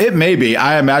that? It may be.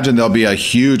 I imagine there'll be a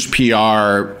huge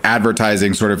PR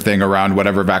advertising sort of thing around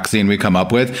whatever vaccine we come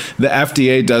up with. The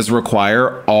FDA does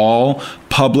require all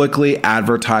publicly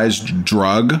advertised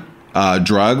drugs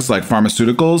like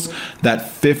pharmaceuticals, that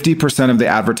 50% of the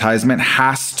advertisement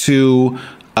has to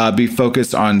be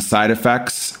focused on side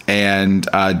effects and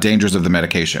dangers of the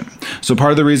medication. So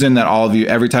part of the reason that all of you,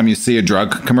 every time you see a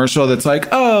drug commercial that's like,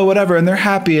 oh, whatever, and they're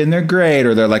happy and they're great,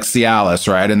 or they're like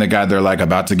Cialis, right? And the guy, they're like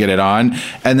about to get it on.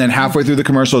 And then halfway through the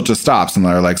commercial, it just stops. And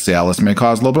they're like, Cialis may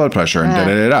cause low blood pressure and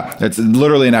da-da-da-da. It's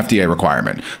literally an FDA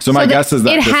requirement. So my guess is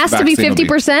that it has to be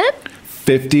 50%?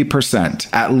 50%,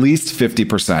 at least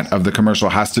 50% of the commercial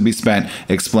has to be spent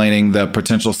explaining the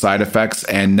potential side effects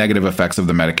and negative effects of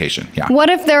the medication. Yeah. What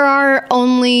if there are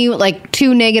only like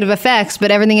 2 negative effects,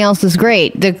 but everything else is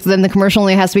great? Then the commercial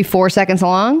only has to be 4 seconds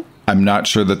long? I'm not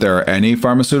sure that there are any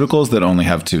pharmaceuticals that only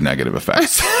have 2 negative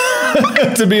effects.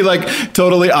 To be like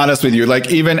totally honest with you,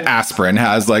 like even aspirin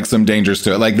has like some dangers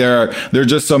to it. Like there are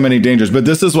just so many dangers. But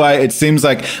this is why it seems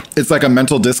like it's like a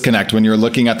mental disconnect when you're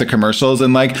looking at the commercials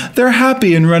and like they're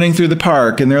happy and running through the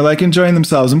park and they're like enjoying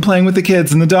themselves and playing with the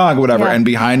kids and the dog, whatever. Yeah. And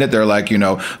behind it, they're like,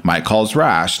 might cause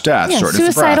rash, death, shortness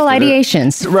of breath. Suicidal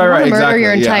ideations. Right, murder exactly.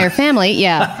 your entire family.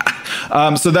 Yeah.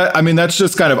 So that's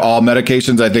just kind of all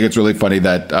medications. I think it's really funny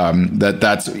that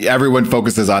that's everyone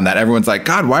focuses on that. Everyone's like,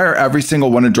 God, why are every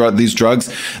single one of these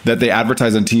drugs that they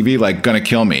advertise on TV like going to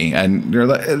kill me? And you're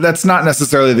like, that's not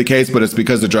necessarily the case, but it's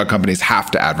because the drug companies have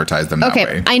to advertise them that way.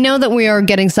 Okay, I know that we are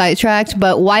getting sidetracked,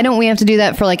 but why don't we have to do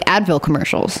that for like Advil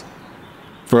commercials?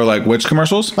 For like which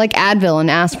commercials? Like Advil and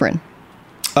aspirin.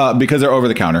 Because they're over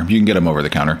the counter. You can get them over the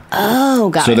counter. Oh,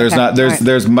 got it. So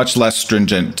there's much less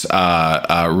stringent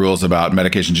rules about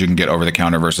medications you can get over the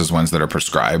counter versus ones that are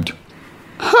prescribed.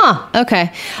 Huh.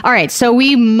 Okay. All right. So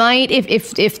we might,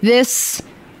 if this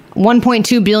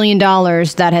 $1.2 billion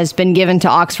that has been given to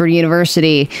Oxford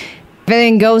University, if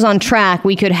everything goes on track,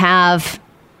 we could have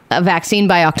a vaccine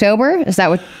by October. Is that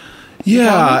what?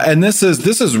 Yeah, and this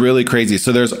is really crazy.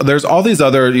 So there's all these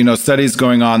other studies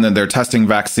going on that they're testing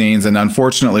vaccines, and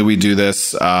unfortunately we do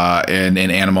this in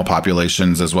animal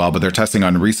populations as well. But they're testing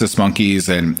on rhesus monkeys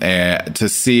and to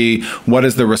see what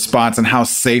is the response and how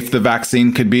safe the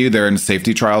vaccine could be. They're in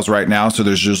safety trials right now, so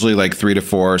there's usually like 3 to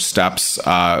 4 steps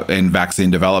in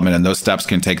vaccine development, and those steps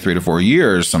can take 3 to 4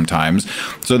 years sometimes.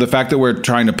 So the fact that we're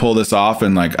trying to pull this off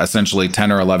in like essentially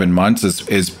 10 or 11 months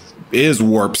is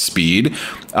warp speed.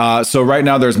 So right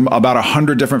now there's about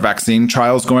 100 different vaccine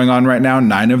trials going on right now.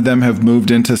 9 of them have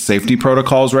moved into safety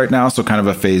protocols right now. So kind of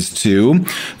a phase 2.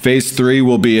 Phase 3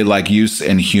 will be like use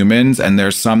in humans. And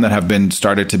there's some that have been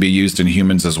started to be used in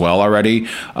humans as well already.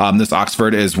 This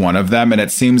Oxford is one of them. And it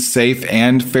seems safe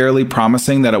and fairly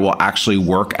promising that it will actually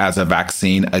work as a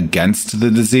vaccine against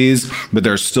the disease. But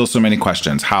there's still so many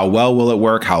questions. How well will it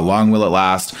work? How long will it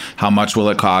last? How much will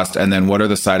it cost? And then what are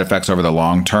the side effects over the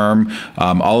long term?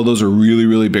 All of those are really,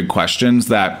 really big questions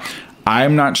that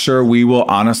I'm not sure we will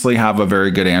honestly have a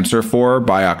very good answer for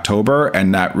by October.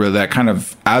 And that kind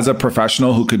of, as a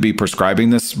professional who could be prescribing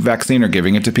this vaccine or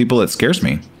giving it to people, it scares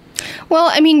me. Well,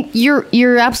 I mean,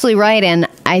 you're absolutely right. And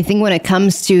I think when it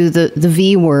comes to the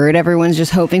V word, everyone's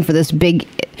just hoping for this big,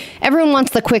 everyone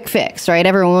wants the quick fix, right?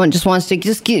 Everyone just wants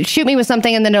to shoot me with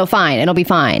something and then it'll be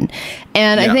fine.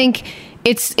 And yeah. I think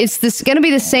it's going to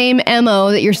be the same MO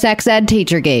that your sex ed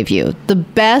teacher gave you. The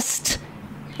best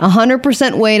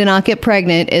 100% way to not get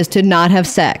pregnant is to not have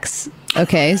sex.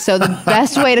 Okay, so the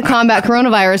best way to combat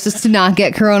coronavirus is to not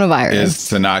get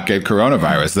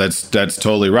coronavirus. That's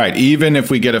totally right. Even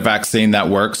if we get a vaccine that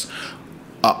works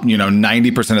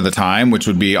 90% of the time, which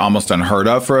would be almost unheard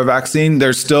of for a vaccine,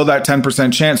 there's still that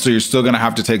 10% chance. So you're still going to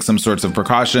have to take some sorts of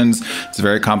precautions. It's a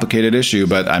very complicated issue,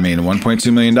 but I mean,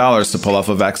 $1.2 million to pull off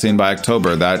a vaccine by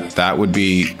October, that would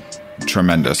be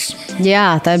tremendous.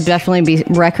 Yeah, that'd definitely be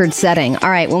record setting. All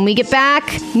right, when we get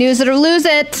back, news it or lose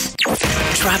it.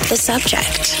 Drop the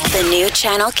subject. The new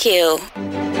Channel Q.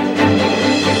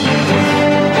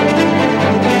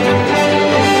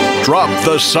 Drop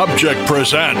the Subject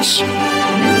presents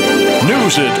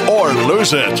News It or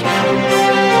Lose It.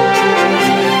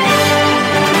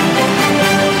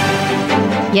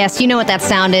 Yes, you know what that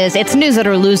sound is. It's News It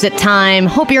or Lose It time.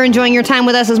 Hope you're enjoying your time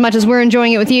with us as much as we're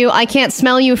enjoying it with you. I can't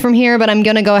smell you from here, but I'm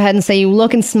going to go ahead and say you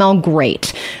look and smell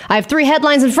great. I have 3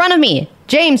 headlines in front of me.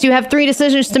 James, you have 3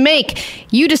 decisions to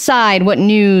make. You decide what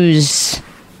news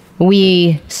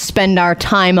we spend our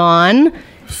time on.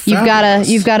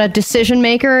 You've got a decision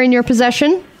maker in your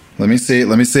possession. Let me see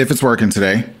if it's working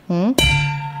today.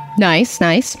 Nice.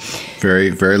 Very,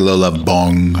 very low love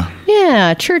bong.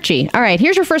 Yeah, churchy. All right,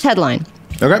 here's your first headline.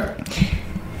 Okay.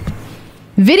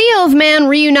 Video of man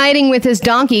reuniting with his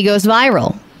donkey goes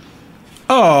viral.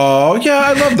 Oh, yeah,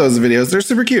 I love those videos. They're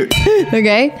super cute.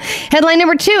 Okay. Headline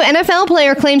number 2, NFL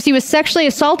player claims he was sexually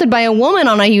assaulted by a woman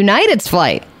on a United's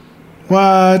flight.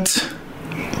 What?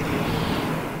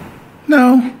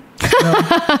 No.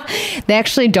 They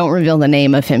actually don't reveal the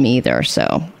name of him either,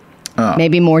 so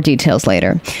maybe more details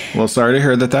later. Well, sorry to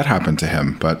hear that happened to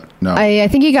him, but no. I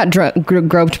think he got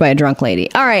groped by a drunk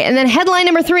lady. All right, and then headline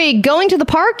number 3, going to the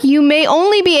park, you may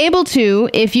only be able to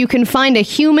if you can find a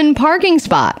human parking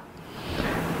spot.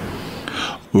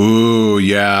 Ooh,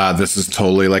 yeah, this is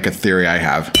totally like a theory I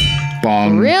have.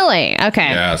 Bong. Really? Okay.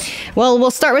 Yes. Well,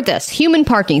 we'll start with this. Human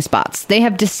parking spots. They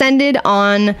have descended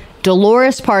on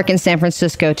Dolores Park in San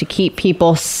Francisco to keep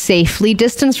people safely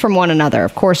distanced from one another.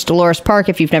 Of course, Dolores Park,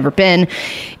 if you've never been,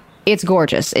 it's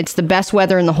gorgeous. It's the best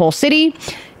weather in the whole city,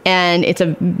 and it's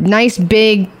a nice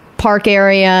big park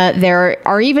area. There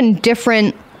are even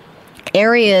different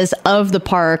areas of the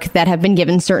park that have been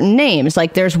given certain names.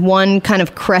 Like there's one kind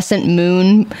of crescent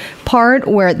moon part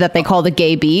where that they call the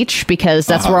gay beach because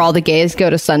that's where all the gays go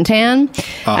to suntan.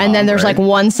 And then there's like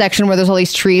one section where there's all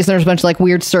these trees and there's a bunch of like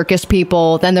weird circus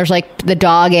people. Then there's like the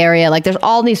dog area. Like there's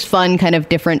all these fun kind of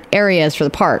different areas for the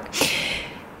park.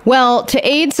 Well, to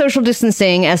aid social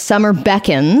distancing as summer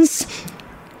beckons,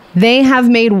 they have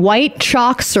made white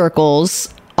chalk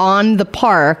circles on the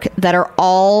park that are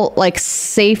all like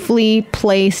safely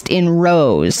placed in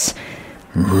rows.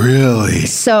 Really?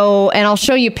 So, and I'll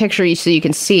show you a picture so you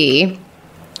can see,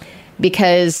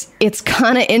 because it's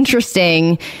kind of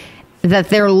interesting that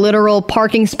they're literal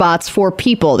parking spots for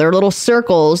people. They're little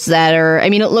circles that are,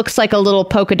 I mean, it looks like a little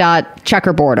polka dot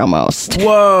checkerboard almost.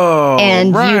 Whoa.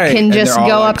 And right. you can And just they're all,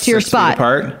 go like, up to your 6 feet spot.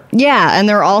 apart? Yeah, and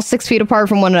they're all 6 feet apart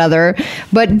from one another.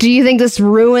 But do you think this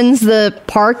ruins the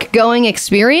park going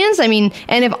experience? I mean,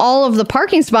 and if all of the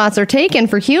parking spots are taken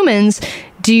for humans,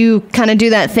 do you kind of do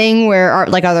that thing where are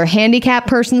there handicap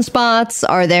person spots?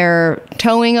 Are there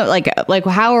towing? Like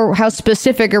how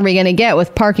specific are we going to get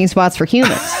with parking spots for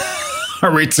humans?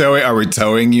 Are we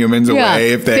towing humans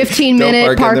away if they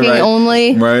 15-minute parking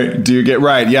only? Right? Do you get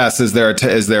right? Yes. Is there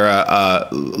a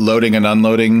loading and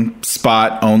unloading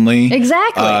spot only?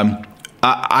 Exactly.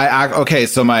 Okay.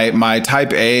 So my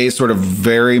type A sort of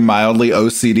very mildly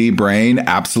OCD brain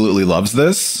absolutely loves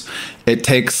this. It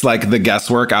takes like the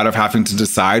guesswork out of having to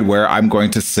decide where I'm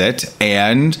going to sit,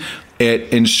 and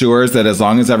it ensures that as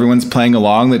long as everyone's playing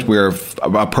along, that we're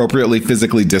appropriately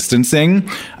physically distancing.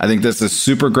 I think this is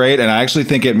super great. And I actually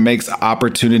think it makes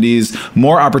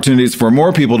more opportunities for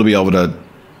more people to be able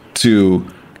to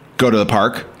go to the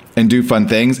park and do fun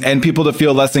things, and people to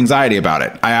feel less anxiety about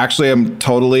it. I actually am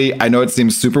I know it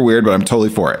seems super weird, but I'm totally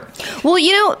for it. Well,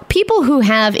 people who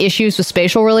have issues with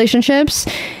spatial relationships,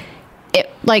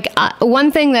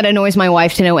 one thing that annoys my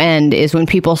wife to no end is when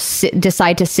people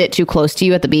decide to sit too close to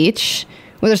you at the beach,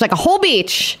 where there's like a whole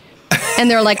beach, and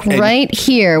they're like right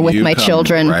here with my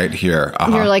children. Right here.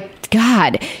 You're like,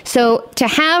 God. So to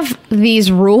have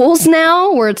these rules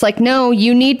now where it's like, no,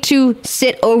 you need to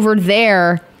sit over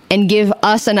there and give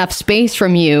us enough space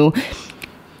from you,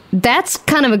 that's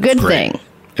kind of a good thing.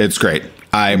 It's great.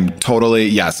 I'm totally,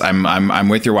 yes, I'm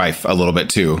with your wife a little bit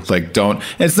too. Like,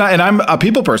 it's not, and I'm a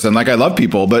people person. Like, I love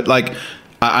people, but like,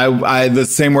 I the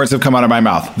same words have come out of my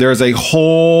mouth. There's a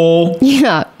whole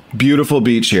beautiful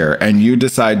beach here, and you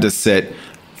decide to sit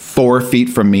 4 feet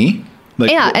from me.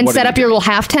 Like, and set up your little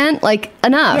half tent. Like,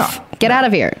 enough. Get out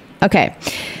of here. Okay.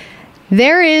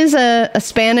 There is a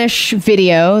Spanish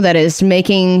video that is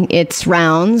making its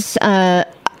rounds.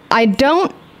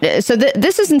 This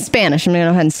is in Spanish, I'm going to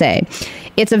go ahead and say.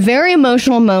 It's a very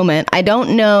emotional moment. I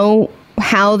don't know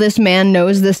how this man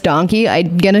knows this donkey.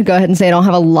 I'm going to go ahead and say I don't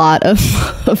have a lot of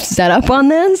setup on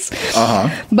this.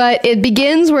 But it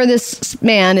begins where this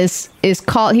man is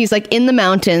called. He's like in the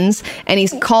mountains, and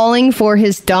he's calling for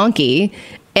his donkey.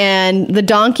 And the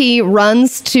donkey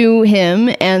runs to him,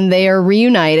 and they are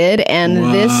reunited.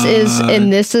 And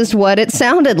this is what it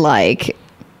sounded like.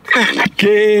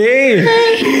 ¿Qué?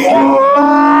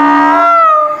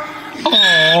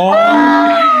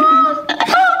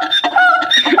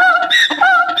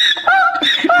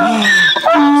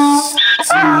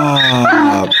 Stop.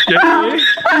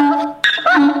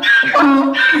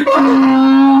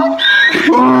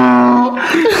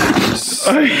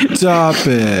 Stop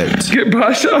it. ¿Qué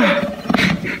pasa?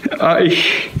 Ay,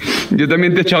 yo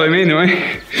también te echaba de menos,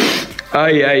 ¿eh?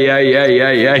 Ay, ay, ay, ay,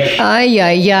 ay, ay. Ay,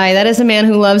 ay, ay. That is a man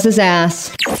who loves his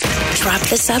ass. Drop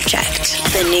the subject.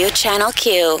 The new Channel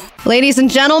Q. Ladies and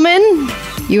gentlemen,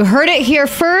 you heard it here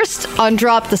first on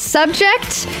Drop the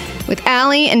Subject with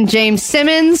Allie and James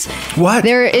Simmons. What?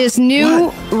 There is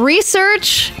new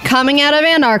research coming out of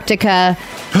Antarctica.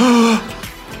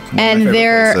 And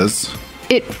there...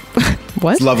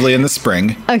 What? It's lovely in the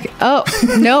spring. Okay. Oh,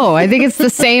 no. I think it's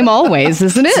the same always,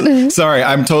 isn't it? Sorry,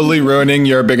 I'm totally ruining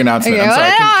your big announcement. Okay,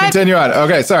 I'm sorry. Continue on.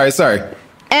 Okay, sorry.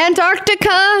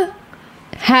 Antarctica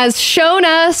has shown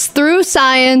us through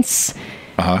science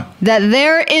that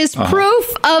there is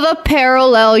proof of a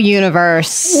parallel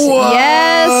universe. What?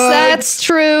 Yes, that's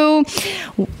true.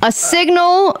 A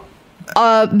signal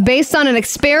based on a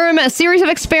series of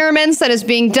experiments that is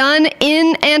being done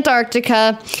in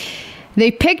Antarctica. They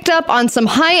picked up on some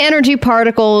high energy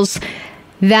particles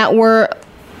that were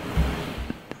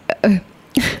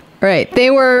Right. They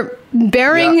were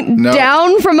bearing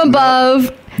down from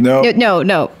above. No.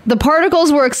 The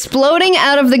particles were exploding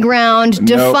out of the ground,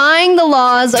 defying the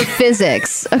laws of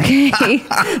physics. Okay.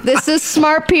 This is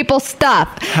smart people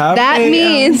stuff. That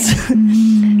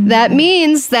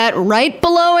means that right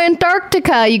below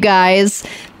Antarctica, you guys,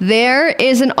 there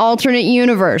is an alternate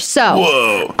universe.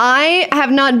 So I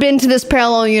have not been to this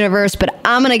parallel universe, but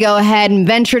I'm going to go ahead and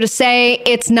venture to say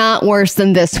it's not worse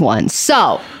than this one.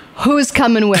 So who's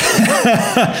coming with me?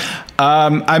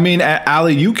 I mean,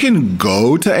 Allie, you can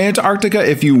go to Antarctica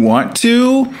if you want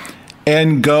to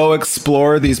and go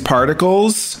explore these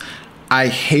particles. I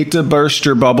hate to burst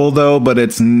your bubble, though, but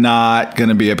it's not going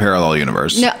to be a parallel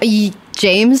universe. No,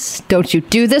 James, don't you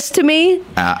do this to me.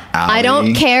 I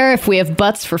don't care if we have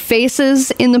butts for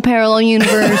faces in the parallel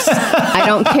universe. I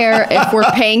don't care if we're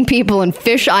paying people in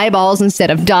fish eyeballs instead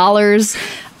of dollars.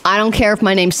 I don't care if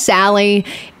my name's Sally.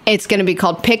 It's going to be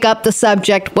called Pick Up the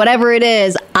Subject. Whatever it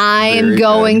is, I am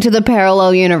going to the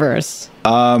parallel universe.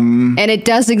 And it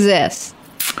does exist.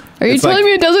 Are you telling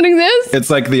me it doesn't exist?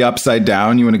 It's like the Upside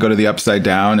Down. You want to go to the Upside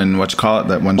Down and what you call it?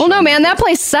 That one. Well, no, man, that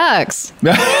place sucks.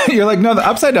 You're like, no, the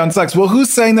Upside Down sucks. Well, who's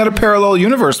saying that a parallel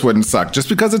universe wouldn't suck? Just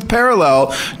because it's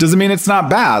parallel doesn't mean it's not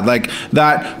bad. Like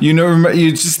that, you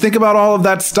just think about all of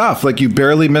that stuff. Like you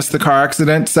barely missed the car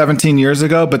accident 17 years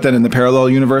ago, but then in the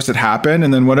parallel universe it happened.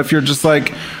 And then what if you're just like,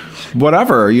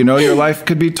 whatever, your life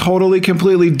could be totally,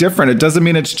 completely different. It doesn't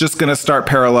mean it's just going to start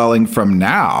paralleling from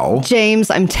now. James,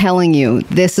 I'm telling you,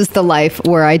 this is the life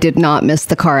where I did not miss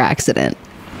the car accident.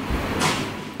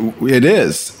 It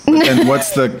is. And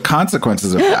what's the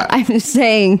consequences of that? I'm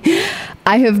saying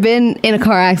I have been in a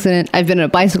car accident. I've been in a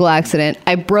bicycle accident.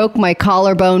 I broke my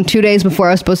collarbone 2 days before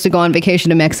I was supposed to go on vacation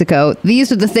to Mexico.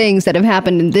 These are the things that have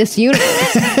happened in this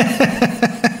universe.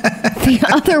 The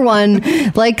other one,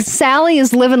 like Sally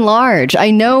is living large. I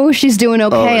know she's doing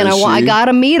okay, and I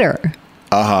gotta meet her.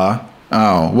 Oh,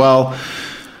 well.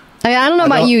 I don't know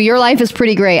about you. Your life is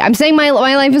pretty great. I'm saying my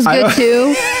life is good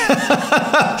too.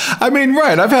 I mean,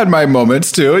 right. I've had my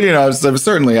moments too. I've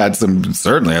certainly had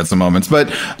some moments.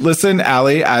 But listen,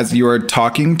 Allie, as you are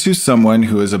talking to someone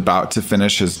who is about to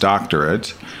finish his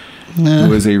doctorate,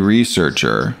 who is a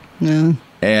researcher,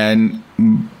 and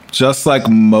just like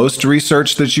most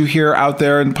research that you hear out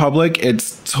there in public,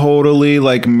 it's totally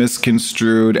like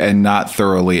misconstrued and not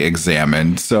thoroughly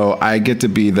examined. So I get to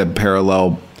be the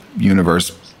parallel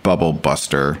universe bubble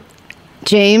buster.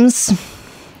 James,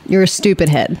 you're a stupid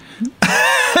head.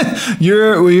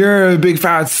 You're a big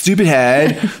fat stupid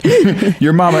head.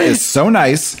 Your mama is so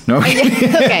nice. No.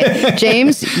 Okay,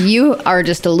 James, you are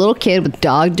just a little kid with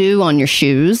dog dew on your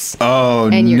shoes. Oh,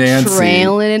 and you're Nancy.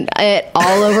 trailing it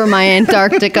all over my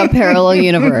Antarctica parallel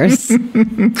universe.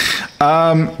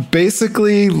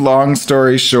 Basically, long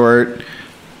story short,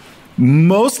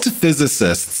 most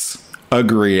physicists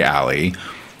agree, Allie,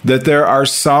 that there are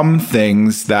some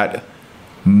things that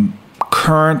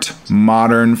current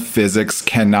modern physics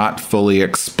cannot fully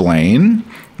explain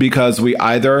because we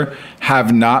either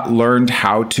have not learned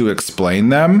how to explain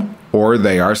them or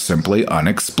they are simply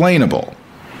unexplainable.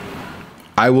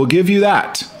 I will give you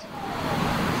that.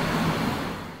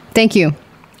 Thank you.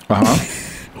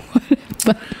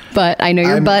 But I know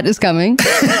your butt is coming.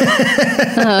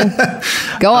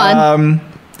 Go on.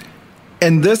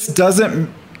 And this doesn't...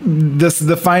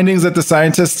 the findings that the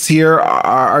scientists here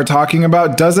are talking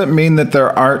about doesn't mean that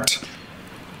there aren't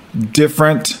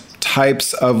different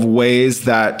types of ways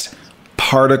that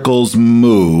particles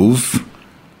move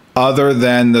other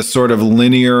than the sort of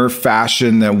linear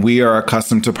fashion that we are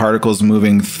accustomed to particles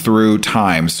moving through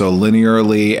time. So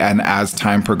linearly and as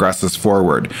time progresses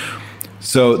forward.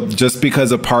 So just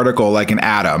because a particle like an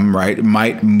atom, right,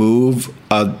 might move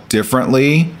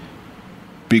differently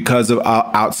because of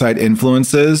outside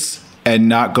influences and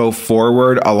not go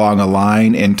forward along a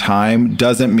line in time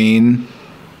doesn't mean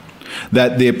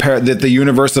that the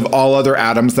universe of all other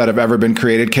atoms that have ever been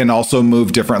created can also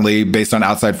move differently based on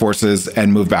outside forces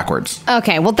and move backwards.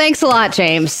 Okay, well, thanks a lot,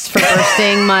 James, for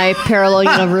bursting my parallel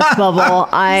universe bubble.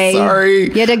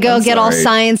 Sorry. You had to go get all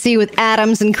sciencey with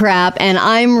atoms and crap, and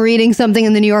I'm reading something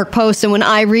in the New York Post, and when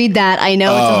I read that, I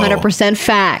know it's 100%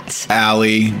 fact.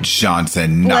 Allie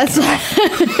Johnson.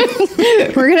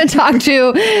 We're going to talk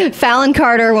to Fallon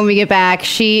Carter when we get back.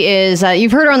 She is,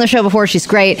 you've heard her on the show before. She's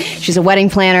great. She's a wedding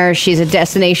planner. She's a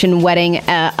destination wedding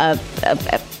to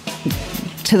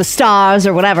the stars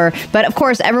or whatever. But of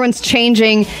course, everyone's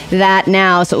changing that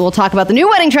now. So we'll talk about the new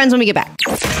wedding trends when we get back.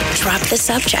 Drop the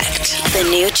Subject, the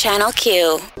new Channel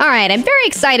Q. All right, I'm very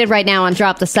excited right now on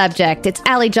Drop the Subject. It's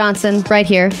Allie Johnson right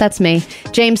here. That's me.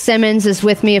 James Simmons is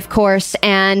with me, of course,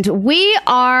 and we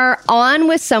are on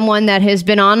with someone that has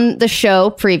been on the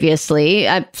show previously,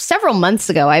 several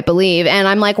months ago, I believe. And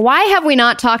I'm like, why have we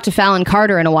not talked to Fallon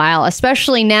Carter in a while?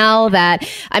 Especially now that,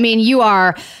 I mean, you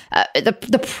are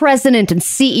the president and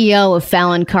CEO of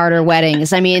Fallon Carter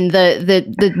Weddings. I mean,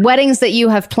 the weddings that you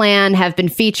have planned have been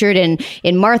featured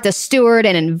in Martha Stewart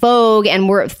and in Vogue, and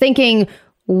we're thinking,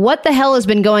 what the hell has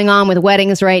been going on with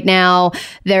weddings right now?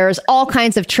 There's all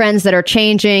kinds of trends that are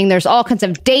changing. There's all kinds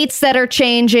of dates that are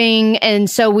changing. And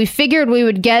so we figured we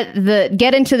would get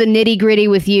into the nitty gritty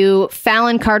with you.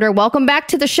 Fallon Carter, welcome back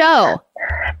to the show.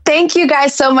 Thank you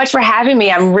guys so much for having me.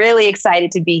 I'm really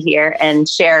excited to be here and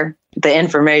share the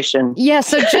information. Yeah,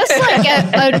 so just like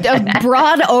a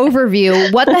broad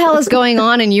overview, what the hell is going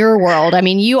on in your world? I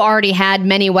mean, you already had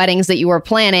many weddings that you were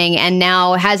planning, and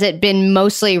now has it been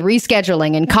mostly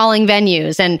rescheduling and calling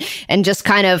venues and just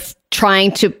kind of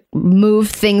trying to move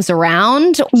things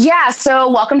around? Yeah, so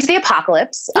welcome to the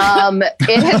apocalypse.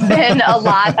 It has been a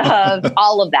lot of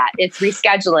all of that. It's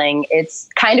rescheduling. It's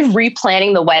kind of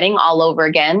replanning the wedding all over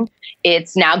again.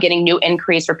 It's now getting new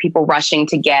inquiries for people rushing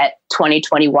to get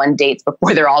 2021 dates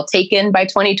before they're all taken by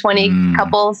 2020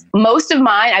 couples. Most of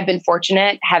mine, I've been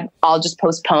fortunate, have all just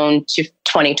postponed to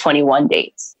 2021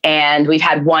 dates. And we've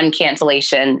had one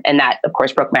cancellation, and that, of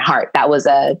course, broke my heart. That was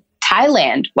a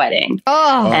Thailand wedding.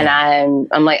 Oh. And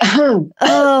I'm like, oh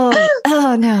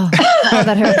no. Oh,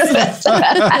 that hurts.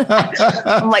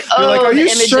 I'm like, You're like, are you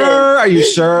sure? Are you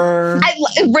sure? I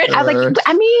was like,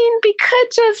 I mean, we could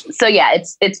just, so yeah,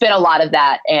 it's been a lot of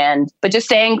that. But just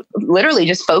staying literally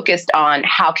just focused on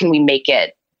how can we make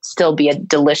it still be a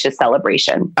delicious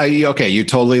celebration. Okay, you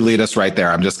totally lead us right there.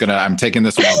 I'm taking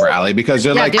this one over, Allie, because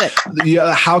you're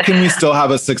how can we still have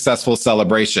a successful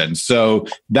celebration? So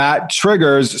that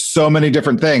triggers so many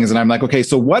different things. And I'm like, okay,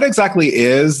 so what exactly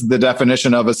is the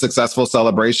definition of a successful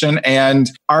celebration?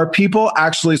 And are people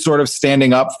actually sort of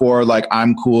standing up for like,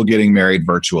 I'm cool getting married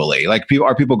virtually? Like,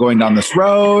 are people going down this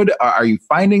road? Are you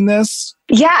finding this?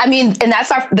 Yeah, I mean, and that's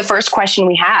the first question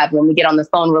we have when we get on the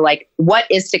phone. We're like, what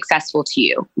is successful to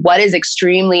you? What is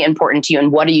extremely important to you?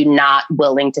 And what are you not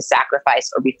willing to sacrifice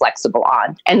or be flexible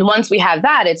on? And once we have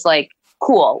that, it's like,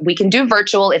 cool, we can do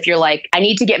virtual if you're like, I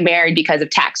need to get married because of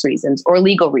tax reasons or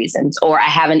legal reasons, or I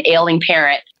have an ailing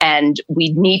parent and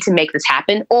we need to make this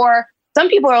happen. Or some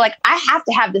people are like, I have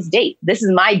to have this date. This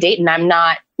is my date and I'm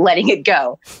not letting it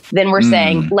go. Then we're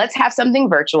saying, let's have something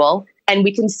virtual. And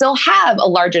we can still have a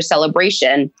larger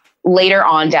celebration later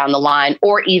on down the line.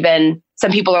 Or even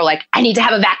some people are like, I need to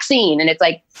have a vaccine. And it's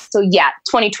like, so yeah,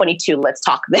 2022, let's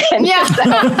talk then. Yeah.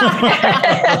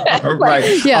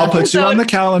 Right. Yeah. I'll put you on the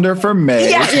calendar for May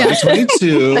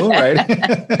 2022. Right.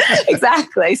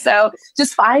 Exactly. So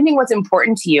just finding what's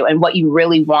important to you and what you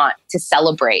really want to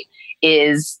celebrate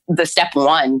is the step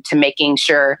one to making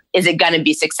sure, is it going to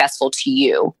be successful to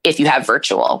you if you have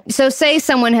virtual? So say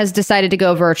someone has decided to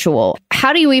go virtual.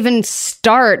 How do you even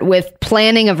start with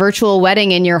planning a virtual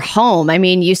wedding in your home? I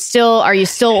mean, are you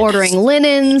still ordering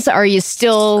linens? Are you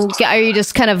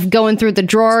just kind of going through the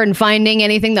drawer and finding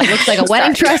anything that looks like a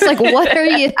wedding dress? Like, what are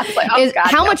you,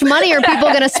 how much money are people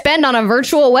going to spend on a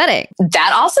virtual wedding?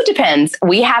 That also depends.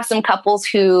 We have some couples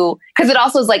who, because it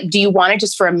also is like, do you want it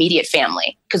just for immediate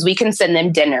family? Because we can send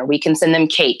them dinner, we can send them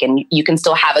cake, and you can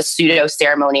still have a pseudo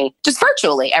ceremony just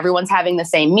virtually. Everyone's having the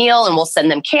same meal, and we'll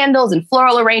send them candles and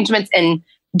floral arrangements and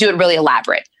do it really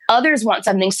elaborate. Others want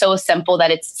something so simple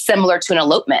that it's similar to an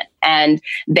elopement, and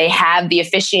they have the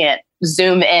officiant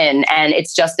Zoom in and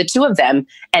it's just the two of them,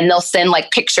 and they'll send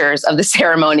like pictures of the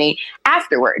ceremony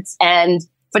afterwards. And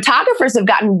photographers have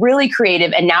gotten really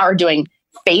creative and now are doing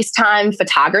FaceTime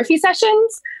photography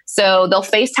sessions. So they'll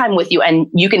FaceTime with you and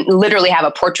you can literally have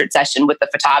a portrait session with the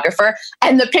photographer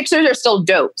and the pictures are still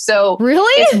dope. So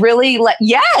really, it's really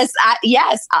yes. I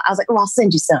was like, I'll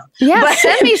send you some. Yeah, but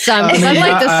send me some. I'd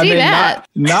like to see that.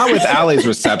 Not with Allie's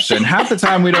reception. Half the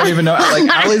time we don't even know. Like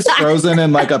Allie's frozen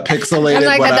in like a pixelated and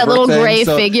like that little gray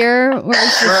figure. Where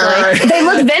it's just they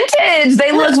look vintage.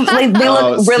 They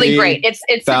look really great.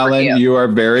 It's Fallon, super cute. You are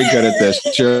very good at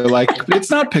this. You're like, it's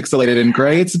not pixelated and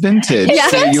gray. It's vintage. Yeah,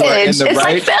 so vintage. You are in the it's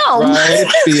right. Like film.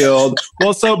 Right field.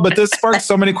 Well, but this sparks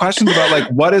so many questions about like,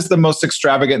 what is the most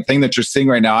extravagant thing that you're seeing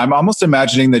right now? I'm almost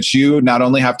imagining that you not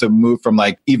only have to move from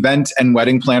like event and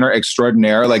wedding planner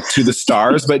extraordinaire, like to the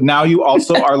stars, but now you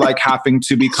also are like having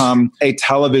to become a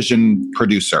television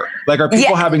producer. Like, are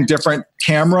people having different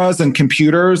cameras and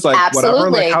computers? Like, Absolutely.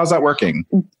 whatever? Like, how's that working?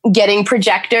 getting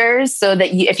projectors so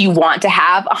that if you want to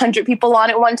have 100 people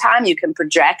on at one time, you can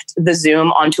project the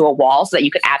Zoom onto a wall so that you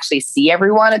can actually see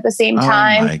everyone at the same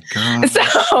time. Oh my God.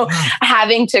 So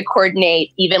having to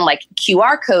coordinate even like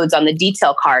QR codes on the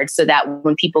detail cards so that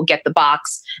when people get the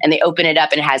box and they open it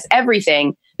up and it has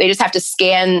everything, they just have to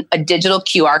scan a digital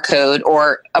QR code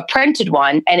or a printed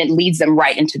one, and it leads them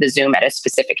right into the Zoom at a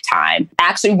specific time.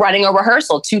 Actually running a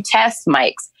rehearsal, 2 test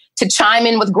mics, to chime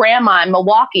in with grandma in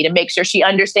Milwaukee to make sure she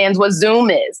understands what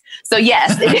Zoom is. So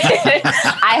yes,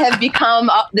 I have become,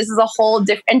 this is a whole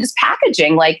different, and just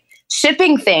packaging, like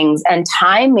shipping things and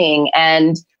timing.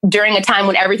 And during a time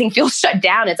when everything feels shut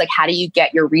down, it's like, how do you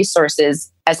get your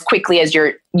resources as quickly as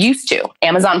you're used to?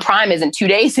 Amazon Prime isn't 2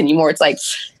 days anymore. It's like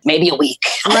maybe a week.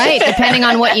 Right. Depending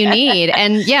on what you need.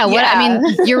 And I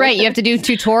mean, you're right. You have to do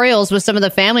tutorials with some of the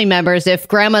family members. If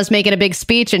grandma's making a big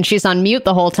speech and she's on mute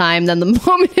the whole time, then the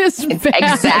moment is bad.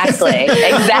 Exactly.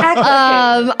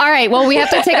 All right. Well, we have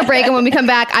to take a break. And when we come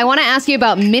back, I want to ask you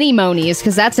about mini monies,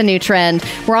 because that's a new trend.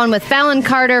 We're on with Fallon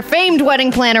Carter, famed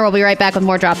wedding planner. We'll be right back with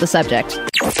more Drop the Subject.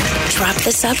 Drop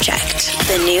the Subject,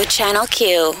 the new Channel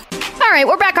Q. All right,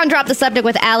 we're back on Drop the Subject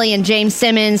with Allie and James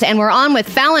Simmons, and we're on with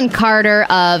Fallon Carter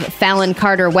of Fallon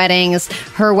Carter Weddings.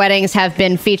 Her weddings have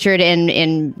been featured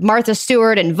in Martha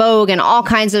Stewart and Vogue and all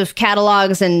kinds of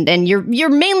catalogs, and you're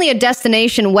mainly a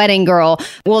destination wedding girl.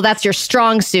 Well, that's your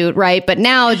strong suit, right? But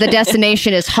now the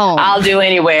destination is home. I'll do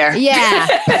anywhere. Yeah.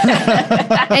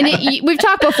 And we've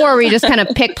talked before where you just kind of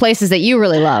pick places that you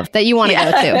really love, that you want to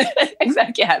go to.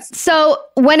 Exactly, yes. So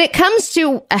when it comes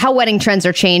to how wedding trends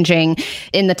are changing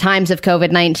in the times of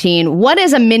COVID-19, what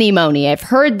is a mini moni? I've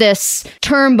heard this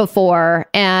term before.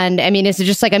 And I mean, is it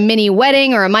just like a mini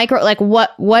wedding or a micro? Like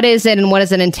what is it and what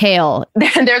does it entail?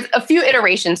 There's a few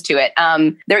iterations to it.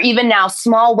 There are even now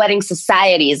small wedding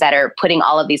societies that are putting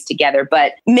all of these together.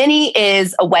 But mini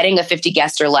is a wedding of 50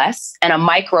 guests or less, and a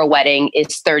micro wedding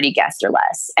is 30 guests or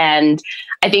less. And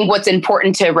I think what's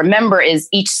important to remember is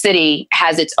each city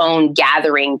has its own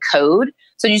gathering code.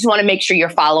 So you just want to make sure you're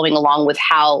following along with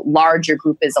how large your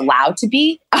group is allowed to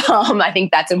be. I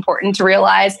think that's important to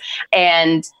realize.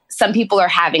 And some people are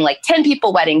having like 10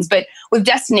 people weddings, but with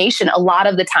destination, a lot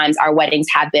of the times our weddings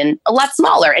have been a lot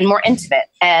smaller and more intimate.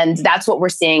 And that's what we're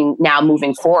seeing now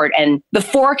moving forward. And the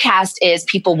forecast is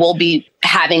people will be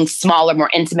having smaller, more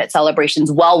intimate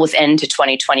celebrations well within to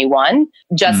 2021,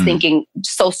 just thinking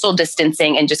social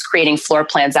distancing and just creating floor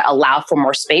plans that allow for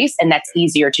more space. And that's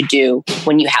easier to do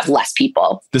when you have less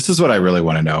people. This is what I really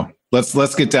want to know.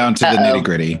 Let's get down to the nitty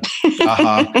gritty.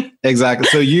 Exactly.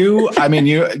 So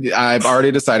I've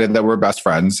already decided that we're best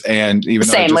friends, and even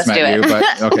though I just met you,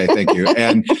 but okay, thank you.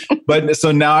 But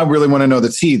so now I really want to know the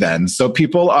tea then. So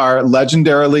people are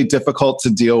legendarily difficult to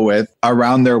deal with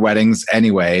around their weddings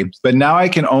anyway, but now I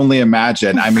can only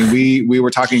imagine. I mean, we were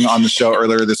talking on the show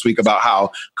earlier this week about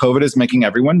how COVID is making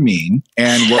everyone mean,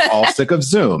 and we're all sick of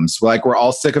Zooms. Like we're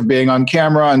all sick of being on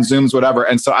camera on Zooms, whatever.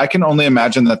 And so I can only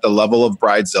imagine that the level of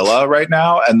bridezilla right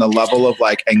now and the level of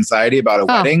like anxiety about a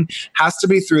wedding has to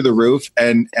be through the roof.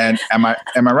 And am I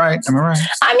right? Am I right?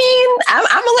 I mean, I'm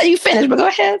gonna let you finish, but go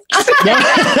ahead.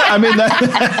 I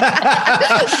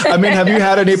mean, have you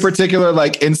had any particular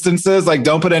like instances? Like,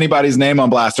 don't put anybody's name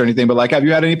on blast or anything, but like, have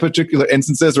you had any particular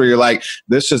instances where you're like,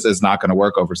 this just is not going to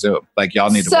work over Zoom? Like, y'all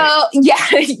need to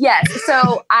wait. Yes.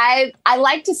 So I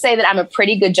like to say that I'm a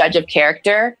pretty good judge of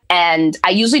character, and I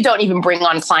usually don't even bring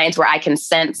on clients where I can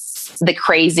sense the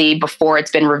crazy before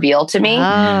it's been revealed to me.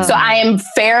 So I am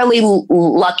fairly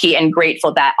lucky and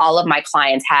grateful that all of my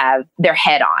clients have their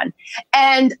head on.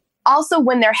 And also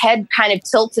when their head kind of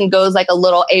tilts and goes like a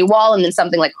little AWOL and then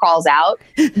something like crawls out,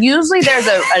 usually there's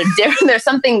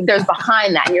there's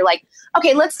behind that. And you're like,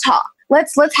 okay, let's talk.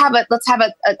 Let's have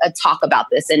a talk about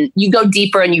this. And you go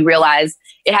deeper and you realize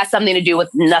it has something to do with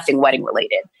nothing wedding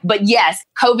related. But yes,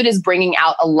 COVID is bringing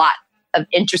out a lot of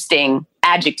interesting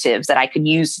adjectives that I could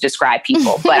use to describe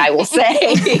people. But I will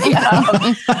say,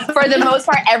 for the most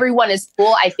part, everyone is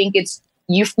full. I think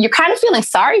you're kind of feeling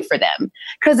sorry for them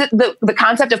because the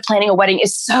concept of planning a wedding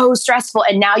is so stressful.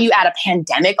 And now you add a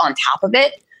pandemic on top of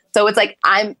it. So it's like,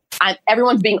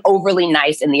 everyone's being overly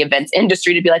nice in the events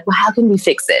industry to be like, well, how can we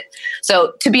fix it?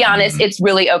 So to be honest, it's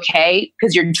really okay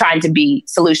because you're trying to be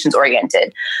solutions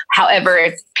oriented. However,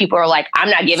 if people are like, I'm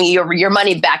not giving you your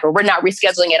money back, or we're not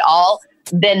rescheduling at all,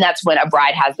 then that's when a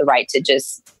bride has the right to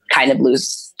just kind of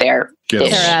lose their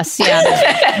dish.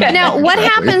 Now, what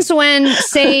happens when,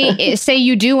 say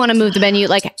you do want to move the venue?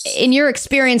 Like in your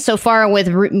experience so far with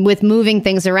moving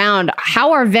things around,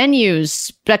 how are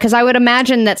venues? Because I would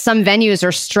imagine that some venues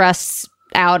are stressed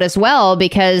out as well,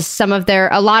 because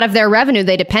a lot of their revenue,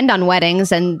 they depend on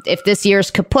weddings. And if this year's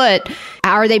kaput,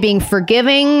 are they being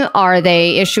forgiving? Are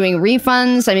they issuing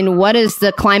refunds? I mean, what has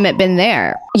the climate been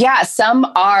there? Yeah, some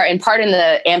are, and pardon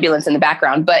the ambulance in the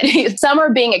background, but some are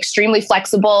being extremely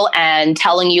flexible and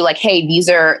telling you like, hey,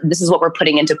 this is what we're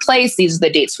putting into place. These are the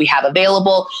dates we have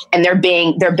available. And they're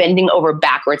bending over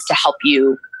backwards to help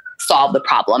you solve the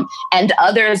problem. And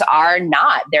others are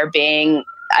not.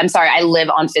 I'm sorry, I live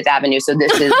on Fifth Avenue, so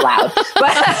this is loud.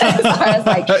 But as far as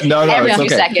like every few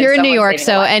seconds, you're in New York,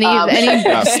 so any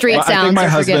street sounds. I think my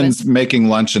husband's making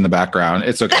lunch in the background.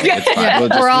 It's okay. It's fine. Yeah. We'll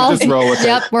just roll with it.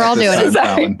 Yep, we're all doing it.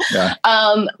 Yeah.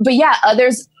 But yeah,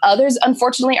 others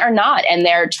unfortunately are not, and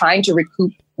they're trying to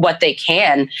recoup what they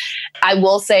can. I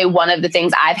will say one of the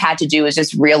things I've had to do is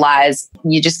just realize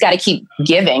you just got to keep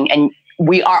giving, and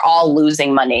we are all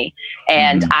losing money.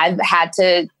 And I've had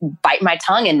to bite my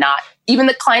tongue and not, even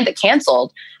the client that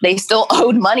canceled, they still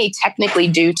owed money technically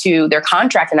due to their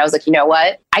contract. And I was like, you know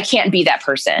what? I can't be that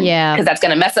person. Yeah. Because that's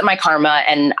going to mess up my karma.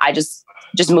 And I just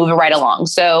move it right along.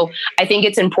 So I think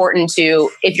it's important to,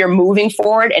 if you're moving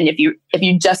forward and if you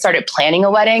just started planning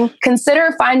a wedding,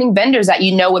 consider finding vendors that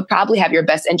you know would probably have your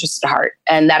best interest at heart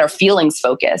and that are feelings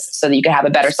focused so that you can have a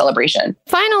better celebration.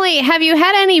 Finally, have you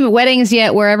had any weddings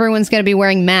yet where everyone's going to be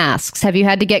wearing masks? Have you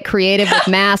had to get creative with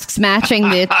masks matching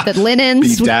the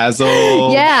linens?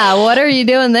 Bedazzle. Yeah. What are you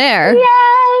doing there?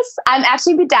 Yes. I'm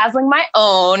actually bedazzling my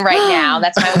own right now.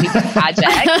 That's my weekend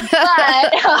project.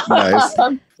 But Nice.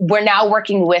 We're now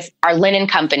working with our linen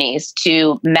companies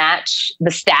to match the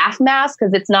staff mask,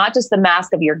 because it's not just the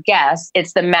mask of your guests,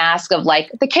 it's the mask of like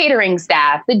the catering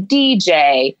staff, the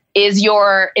DJ,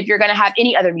 if you're going to have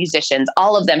any other musicians,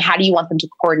 all of them, how do you want them to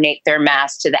coordinate their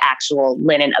mask to the actual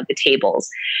linen of the tables?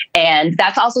 And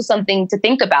that's also something to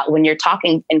think about when you're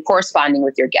talking and corresponding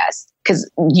with your guests,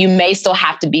 because you may still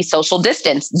have to be social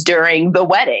distance during the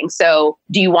wedding. So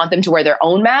do you want them to wear their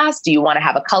own mask? Do you want to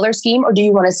have a color scheme, or do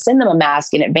you want to send them a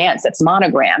mask in advance that's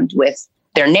monogrammed with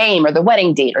their name or the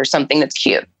wedding date or something that's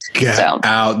cute? Get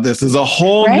out. This is a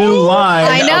whole new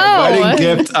line of wedding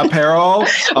gift apparel.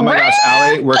 Oh my gosh,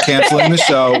 Allie, we're canceling the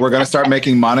show. We're going to start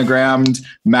making monogrammed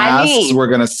masks. We're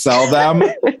going to sell them.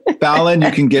 Fallon,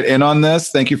 you can get in on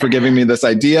this. Thank you for giving me this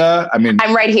idea. I mean,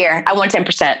 I'm right here. I want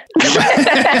 10%.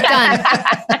 Done.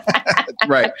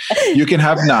 Right. You can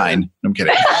have 9. I'm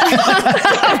kidding.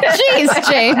 Jeez,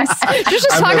 James. You're just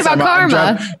talking about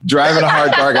karma. I'm driving a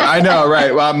hard bargain. I know,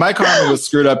 right? Well, my karma was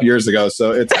screwed up years ago,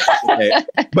 so it's okay.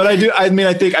 But I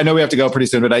know we have to go pretty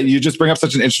soon, but you just bring up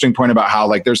such an interesting point about how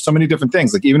like there's so many different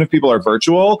things. Like even if people are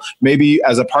virtual, maybe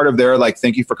as a part of their like,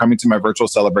 thank you for coming to my virtual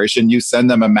celebration, you send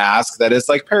them a mask that is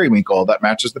like periwinkle, that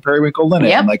matches the periwinkle linen.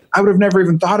 Yep. Like I would have never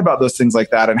even thought about those things like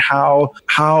that, and how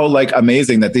like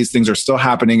amazing that these things are still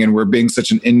happening, and we're being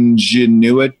such an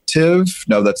ingenuitive.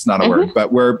 No, that's not a word,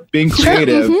 but we're being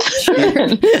creative.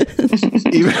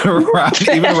 even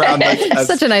around like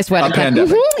such a nice wedding.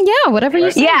 Pandemic. Yeah, whatever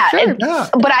you say. Yeah, sure.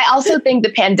 But I also think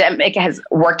the pandemic has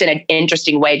worked in an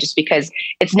interesting way, just because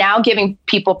it's now giving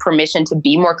people permission to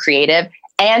be more creative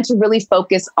and to really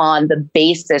focus on the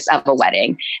basis of a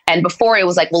wedding. And before it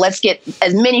was like, well, let's get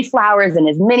as many flowers and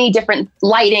as many different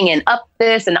lighting and up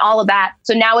this and all of that.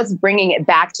 So now it's bringing it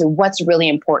back to what's really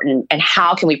important and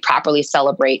how can we properly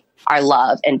celebrate our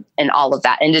love and all of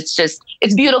that. And it's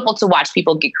beautiful to watch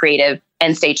people get creative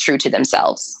and stay true to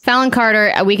themselves. Fallon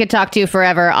Carter, we could talk to you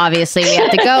forever. Obviously, we have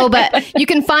to go, but you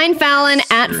can find Fallon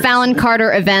at Fallon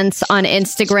Carter Events on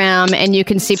Instagram, and you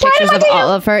can see pictures of all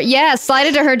of her. Yeah, slide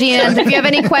into her DMs. If you have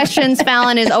any questions,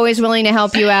 Fallon is always willing to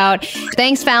help you out.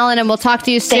 Thanks, Fallon, and we'll talk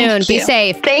to you soon. Be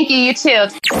safe. Thank you. You too.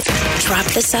 Drop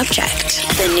the subject.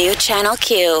 The new Channel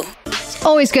Q.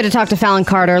 Always good to talk to Fallon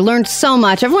Carter. Learned so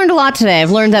much. I've learned a lot today.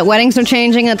 I've learned that weddings are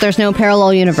changing, that there's no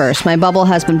parallel universe. My bubble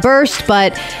has been burst,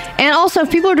 and also if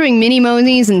people are doing mini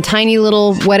monies and tiny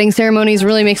little wedding ceremonies,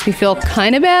 really makes me feel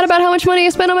kind of bad about how much money I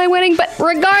spent on my wedding. But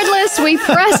regardless, we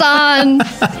press on.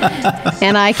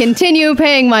 And I continue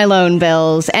paying my loan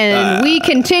bills. And we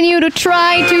continue to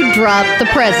try to drop the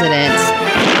president.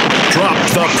 Drop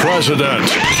the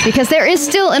president. Because there is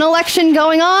still an election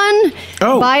going on.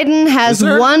 Oh, Biden has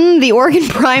won the Oregon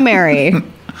primary.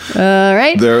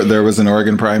 Right? There was an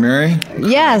Oregon primary?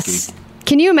 Yes.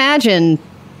 Can you imagine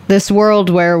this world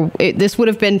where this would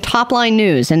have been top line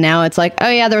news, and now it's like, oh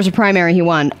yeah, there was a primary, he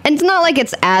won. And it's not like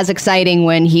it's as exciting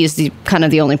when he's kind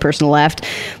of the only person left.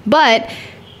 But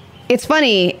it's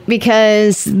funny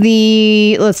because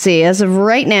let's see, as of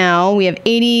right now, we have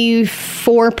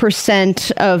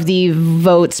 84% of the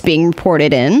votes being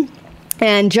reported in.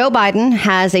 And Joe Biden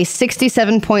has a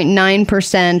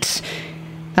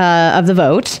 67.9% of the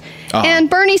vote. And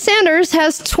Bernie Sanders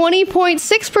has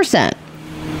 20.6%.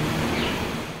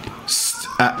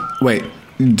 Wait,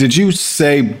 did you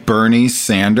say Bernie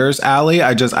Sanders, Allie?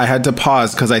 I had to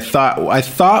pause because I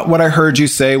thought what I heard you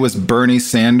say was Bernie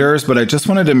Sanders, but I just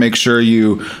wanted to make sure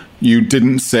you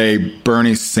didn't say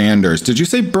Bernie Sanders. Did you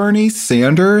say Bernie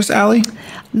Sanders, Allie?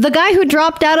 The guy who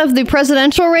dropped out of the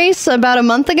presidential race about a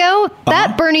month ago,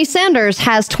 that Bernie Sanders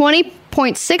has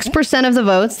 20.6% of the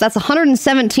votes. That's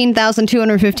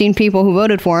 117,215 people who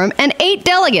voted for him and 8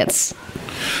 delegates.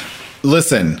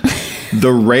 Listen,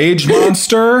 the rage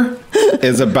monster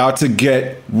is about to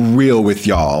get real with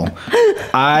y'all.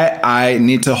 I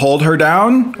need to hold her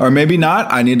down, or maybe not.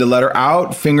 I need to let her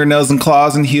out, fingernails and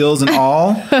claws and heels and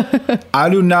all. I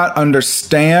do not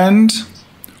understand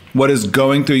what is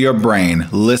going through your brain.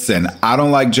 Listen, I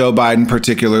don't like Joe Biden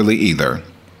particularly either.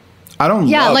 I don't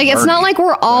love it's Bernie. not like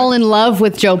we're all in love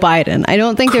with Joe Biden. I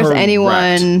don't think there's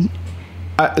anyone...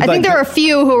 I think there are a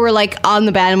few who were like on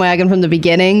the bandwagon from the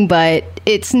beginning, but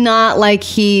it's not like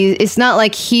he's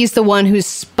the one who's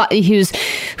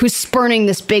spurning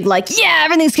this big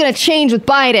everything's gonna change with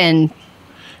Biden.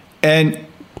 And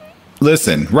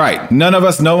listen, right?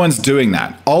 No one's doing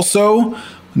that. Also,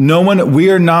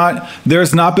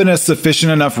 there's not been a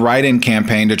sufficient enough write-in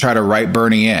campaign to try to write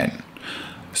Bernie in.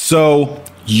 So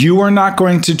you are not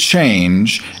going to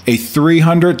change a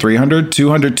 200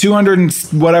 and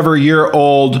whatever year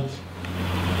old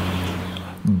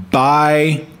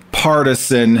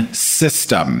bipartisan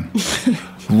system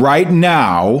right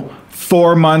now,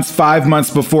 4 months, 5 months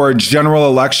before a general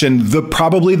election,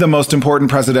 probably the most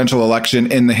important presidential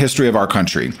election in the history of our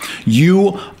country.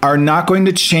 You are not going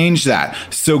to change that.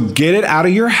 So get it out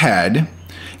of your head,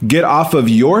 get off of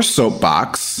your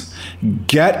soapbox,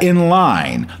 get in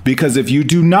line, because if you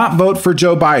do not vote for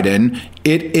Joe Biden,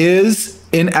 it is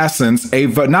in essence a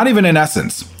vote, not even in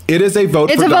essence, it is a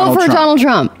vote for Donald Trump. It's a vote for Donald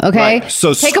Trump, okay? Right.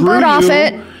 So take a bird off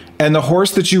it. And the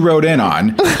horse that you rode in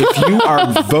on, if you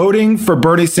are voting for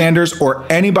Bernie Sanders or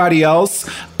anybody else,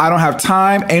 I don't have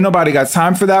time. Ain't nobody got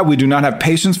time for that. We do not have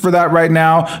patience for that right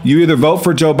now. You either vote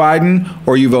for Joe Biden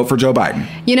or you vote for Joe Biden.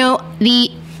 You know, the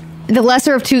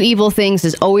lesser of two evil things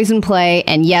is always in play.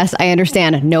 And yes, I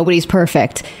understand nobody's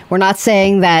perfect. We're not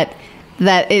saying but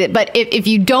if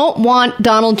you don't want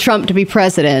Donald Trump to be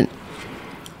president,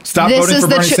 stop voting for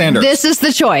Bernie Sanders. This is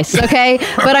the choice, okay?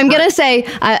 But I'm going to say,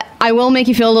 I will make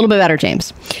you feel a little bit better,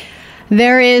 James.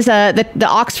 There is the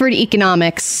Oxford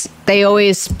Economics. They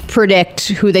always predict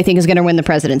who they think is going to win the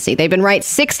presidency. They've been right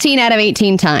 16 out of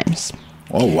 18 times.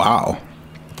 Oh, wow.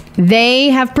 They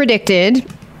have predicted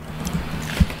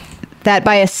that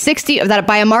by a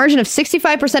margin of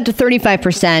 65% to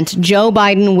 35%, Joe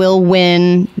Biden will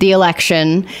win the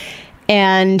election.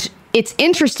 And it's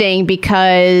interesting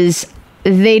because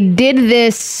they did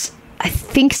this, I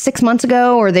think 6 months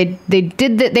ago, or they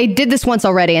did this once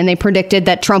already, and they predicted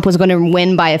that Trump was going to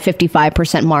win by a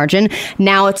 55% margin.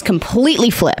 Now it's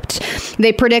completely flipped.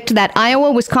 They predict that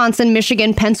Iowa, Wisconsin,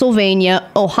 Michigan, Pennsylvania,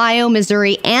 Ohio,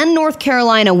 Missouri, and North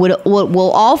Carolina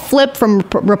will all flip from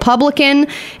Republican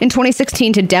in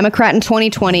 2016 to Democrat in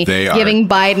 2020, giving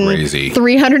Biden crazy.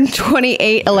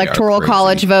 328 electoral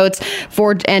college votes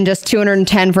and just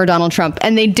 210 for Donald Trump.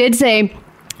 And they did say,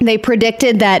 they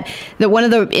predicted that one of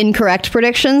the incorrect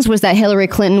predictions was that Hillary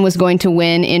Clinton was going to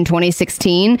win in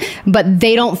 2016, but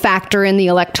they don't factor in the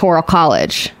Electoral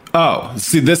College. Oh,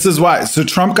 see, this is why. So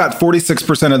Trump got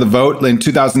 46% of the vote in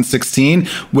 2016,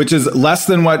 which is less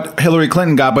than what Hillary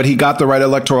Clinton got, but he got the right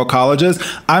electoral colleges.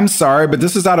 I'm sorry, but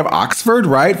this is out of Oxford,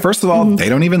 right? First of all, they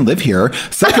don't even live here.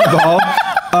 Second of all,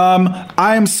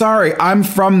 I am sorry. I'm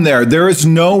from there. There is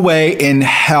no way in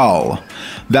hell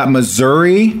that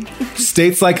Missouri,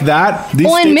 states like that,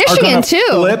 these states in Michigan are too.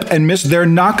 Flip, and they're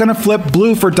not going to flip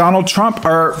blue for Donald Trump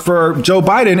or for Joe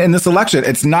Biden in this election.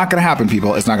 It's not going to happen,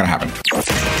 people. It's not going to happen.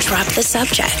 Drop the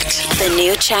subject. The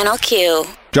new Channel Q.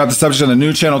 Drop the subject on the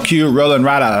new Channel Q, rolling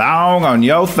right along on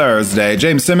your Thursday.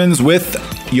 James Simmons with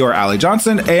your Allie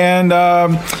Johnson. And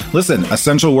listen,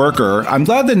 essential worker. I'm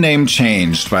glad the name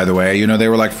changed, by the way. You know, they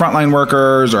were like frontline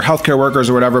workers or healthcare workers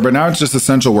or whatever, but now it's just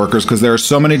essential workers because there are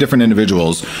so many different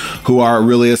individuals who are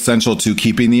really essential to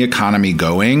keeping the economy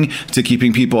going, to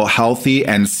keeping people healthy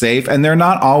and safe. And they're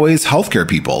not always healthcare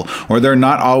people, or they're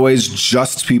not always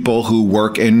just people who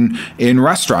work in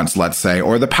restaurants, let's say,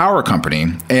 or the power company.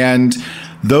 And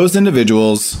those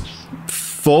individuals,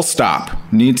 full stop,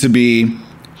 need to be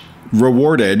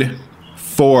rewarded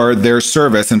for their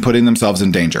service and putting themselves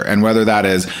in danger. And whether that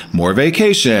is more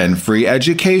vacation, free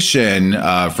education,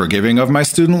 forgiving of my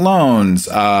student loans,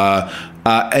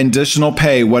 additional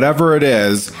pay, whatever it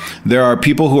is. There are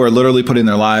people who are literally putting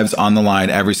their lives on the line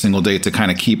every single day to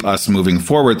kind of keep us moving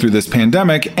forward through this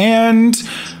pandemic. And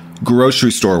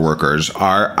grocery store workers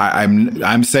are,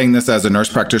 I'm saying this as a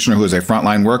nurse practitioner who is a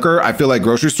frontline worker. I feel like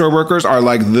grocery store workers are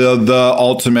like the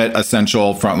ultimate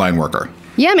essential frontline worker.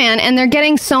 Yeah, man. And they're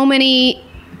getting so many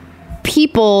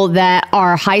people that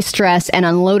are high stress and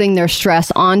unloading their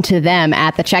stress onto them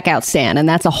at the checkout stand. And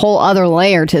that's a whole other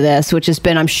layer to this, which has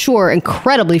been, I'm sure,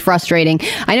 incredibly frustrating.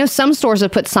 I know some stores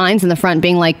have put signs in the front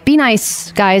being like, be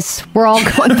nice, guys. We're all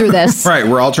going through this. Right.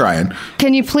 We're all trying.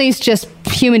 Can you please just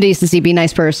human decency, be a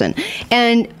nice person?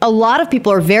 And a lot of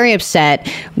people are very upset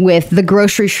with the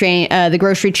grocery chain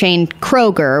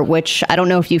Kroger, which I don't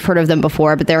know if you've heard of them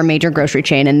before, but they're a major grocery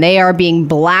chain, and they are being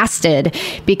blasted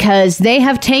because they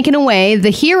have taken away the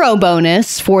hero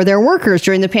bonus for their workers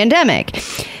during the pandemic.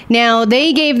 Now,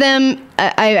 they gave them,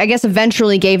 I guess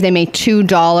eventually gave them a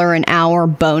 $2 an hour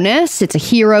bonus. It's a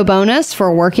hero bonus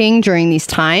for working during these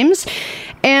times.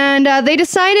 And they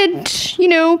decided,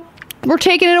 we're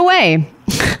taking it away.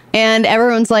 And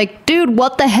everyone's like, dude,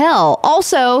 what the hell?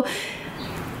 Also,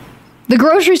 the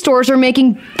grocery stores are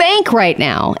making bank right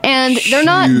now, and they're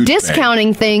not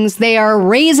discounting things. They are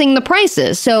raising the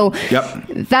prices. So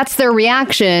that's their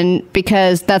reaction,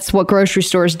 because that's what grocery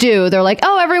stores do. They're like,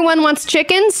 oh, everyone wants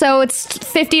chicken, so it's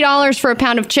 $50 for a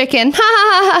pound of chicken.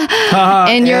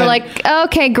 And you're like,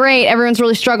 okay, great. Everyone's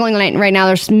really struggling right now.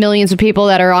 There's millions of people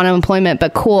that are on unemployment,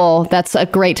 but cool. That's a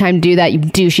great time to do that, you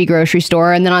douchey grocery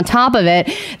store. And then on top of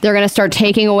it, they're going to start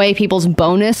taking away people's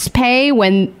bonus pay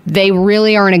when they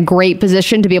really are in a great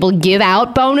position to be able to give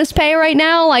out bonus pay right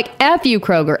now. Like, F you,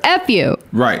 Kroger, F you.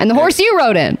 Right. And the horse you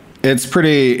rode in. And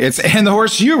the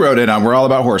horse you rode in on. We're all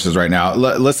about horses right now.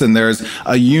 Listen, there's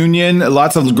a union.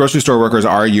 Lots of grocery store workers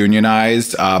are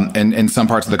unionized in some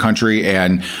parts of the country.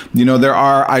 And,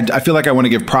 I feel like I want to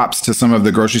give props to some of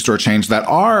the grocery store chains that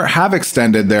have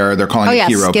extended they're calling it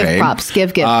hero pay. Give props.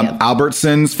 Give.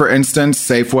 Albertsons, for instance,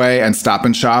 Safeway, and Stop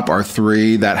and Shop are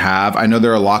three that have. I know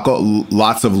there are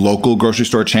lots of local grocery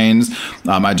store chains.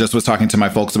 I just was talking to my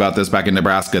folks about this back in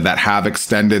Nebraska that have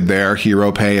extended their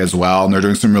hero pay as well. And they're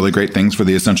doing some really great things for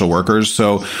the essential workers.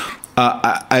 So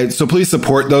so please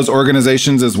support those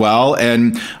organizations as well.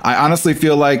 And I honestly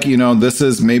feel like, this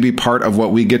is maybe part of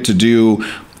what we get to do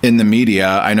in the media.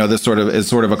 I know this is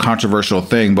sort of a controversial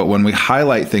thing, but when we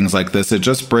highlight things like this, it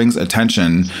just brings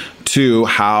attention to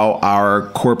how our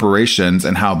corporations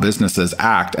and how businesses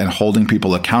act, and holding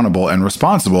people accountable and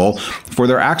responsible for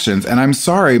their actions. And I'm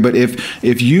sorry, but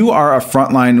if you are a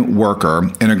frontline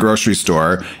worker in a grocery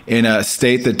store in a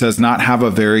state that does not have a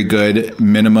very good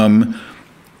minimum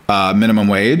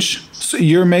wage, so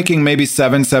you're making maybe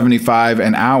 $7.75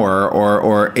 an hour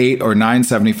or $8 or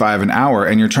 $9.75 an hour,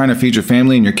 and you're trying to feed your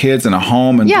family and your kids and a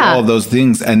home and do all of those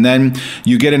things, and then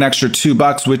you get an extra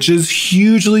 $2, which is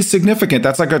hugely significant.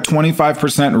 That's like a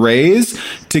 25% raise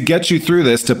to get you through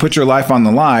this, to put your life on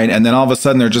the line, and then all of a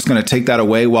sudden they're just going to take that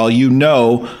away while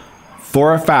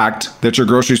for a fact that your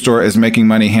grocery store is making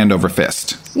money hand over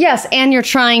fist. Yes, and you're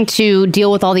trying to deal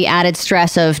with all the added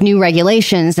stress of new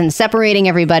regulations and separating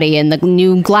everybody and the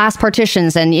new glass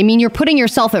partitions. And you're putting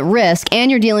yourself at risk,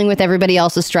 and you're dealing with everybody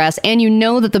else's stress, and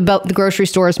that the grocery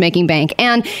store is making bank.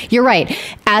 And you're right.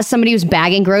 As somebody who's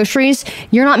bagging groceries,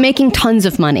 you're not making tons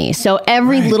of money. So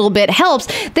every little bit helps.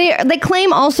 They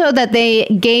claim also that they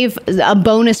gave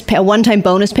a one-time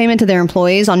bonus payment to their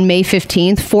employees on May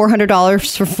 15th,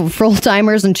 $400 for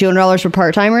full-timers and $200 for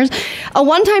part-timers. A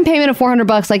one-time payment of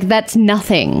 $400, like, that's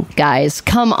nothing, guys.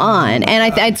 Come on.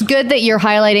 And it's good that you're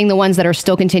highlighting the ones that are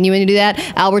still continuing to do that.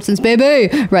 Albertsons, baby,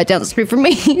 right down the street from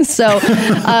me. So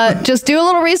just do a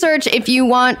little research if you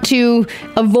want to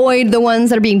avoid the ones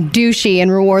that are being douchey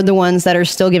and reward the ones that are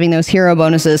still giving those hero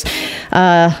bonuses.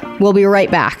 We'll be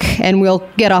right back, and we'll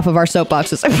get off of our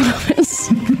soapboxes, I promise.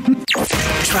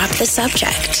 Drop the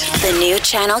subject. The new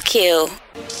Channel Q.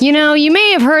 You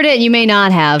may have heard it, you may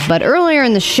not have, but earlier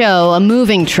in the show, a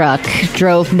moving truck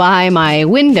drove by my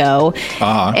window,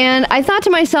 and I thought to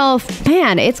myself,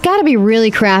 man, it's got to be really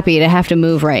crappy to have to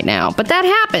move right now. But that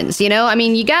happens, you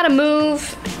got to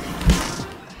move.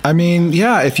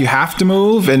 If you have to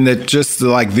move, and that just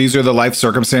like these are the life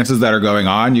circumstances that are going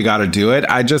on, you got to do it.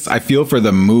 I feel for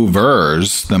the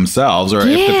movers themselves, or if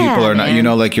the people are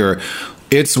not,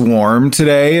 it's warm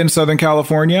today in Southern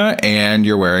California, and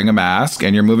you're wearing a mask,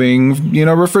 and you're moving,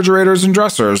 refrigerators and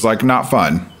dressers, like, not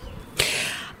fun.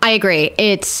 I agree.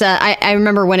 It's I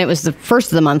remember when it was the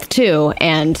first of the month too,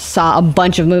 and saw a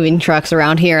bunch of moving trucks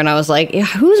around here, and I was like,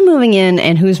 who's moving in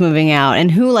and who's moving out, and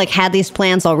who had these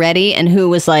plans already, and who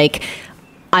was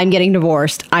I'm getting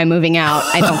divorced. I'm moving out.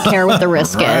 I don't care what the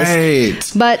risk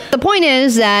is. But the point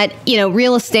is that,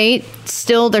 real estate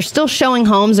they're still showing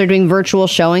homes. They're doing virtual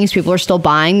showings. People are still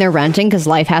buying. They're renting because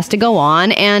life has to go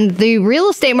on. And the real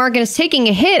estate market is taking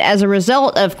a hit as a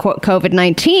result of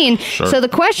COVID-19. Sure. So the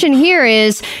question here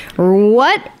is,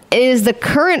 what is the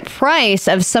current price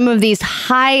of some of these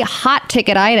hot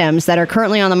ticket items that are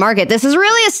currently on the market? This is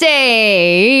real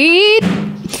estate.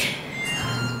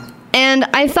 And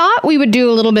I thought we would do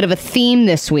a little bit of a theme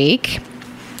this week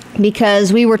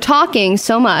because we were talking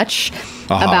so much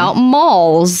about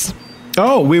malls.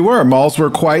 Oh, we were. Malls were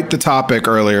quite the topic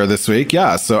earlier this week.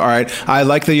 Yeah. So, all right. I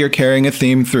like that you're carrying a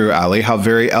theme through, Allie. How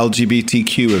very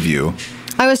LGBTQ of you.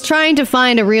 I was trying to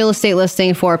find a real estate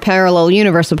listing for a parallel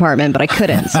universe apartment, but I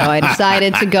couldn't. So I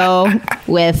decided to go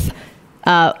with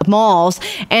malls.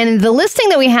 And the listing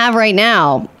that we have right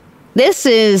now, this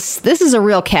is a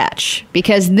real catch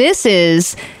because this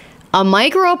is a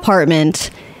micro apartment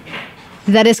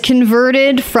that is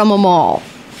converted from a mall.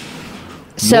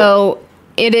 So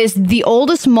it is the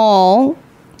oldest mall.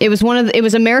 It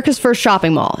was America's first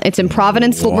shopping mall. It's in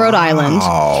Providence, Rhode Island.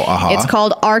 It's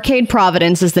called Arcade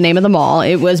Providence is the name of the mall.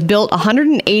 It was built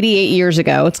 188 years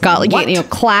ago. It's got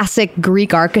classic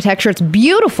Greek architecture. It's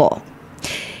beautiful.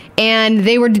 And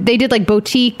they did like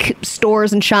boutique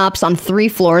stores and shops on 3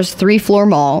 floors, 3-floor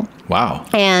mall. Wow.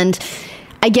 And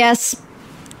I guess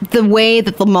the way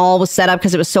that the mall was set up,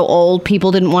 because it was so old,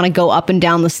 people didn't want to go up and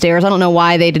down the stairs. I don't know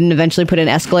why they didn't eventually put in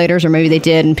escalators, or maybe they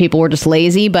did and people were just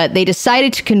lazy, but they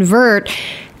decided to convert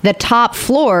the top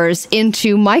floors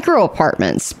into micro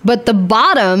apartments. But the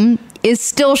bottom is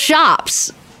still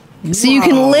shops. So you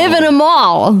can live in a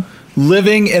mall.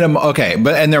 Living in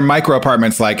and they're micro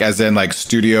apartments, like as in like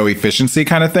studio efficiency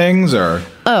kind of things, or?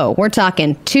 Oh, we're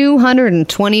talking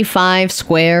 225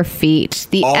 square feet.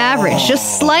 The average,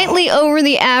 just slightly over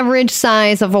the average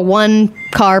size of a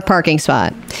 1-car parking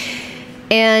spot.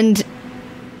 And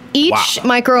each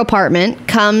micro apartment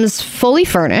comes fully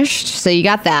furnished, so you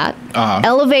got that.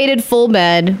 Elevated full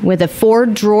bed with a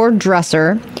 4-drawer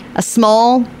dresser, a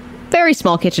small, very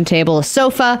small kitchen table, a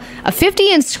sofa, a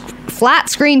 50-inch flat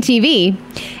screen TV,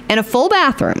 and a full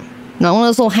bathroom. Not one of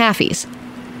those little halfies.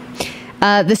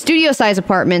 The studio size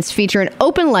apartments feature an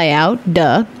open layout.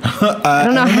 Duh. I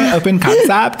don't know how. Open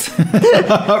concept.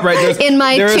 Right. In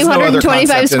my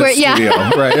 225 square.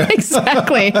 Yeah. Right.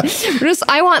 Exactly.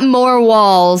 I want more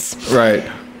walls. Right.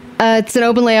 It's an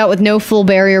open layout with no full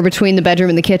barrier between the bedroom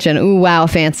and the kitchen. Ooh, wow,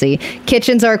 fancy.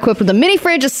 Kitchens are equipped with a mini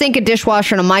fridge, a sink, a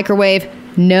dishwasher, and a microwave.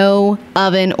 No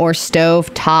oven or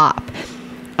stove top.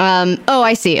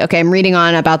 I see. Okay, I'm reading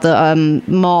on about the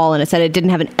mall, and it said it didn't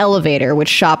have an elevator, which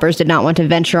shoppers did not want to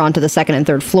venture onto the 2nd and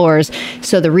 3rd floors.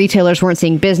 So the retailers weren't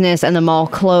seeing business, and the mall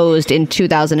closed in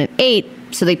 2008.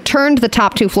 So they turned the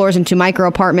top 2 floors into micro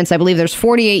apartments. I believe there's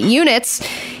 48 units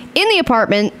in the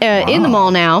apartment, in the mall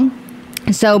now.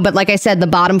 So, but like I said, the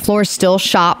bottom floor is still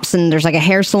shops, and there's like a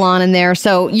hair salon in there.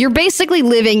 So you're basically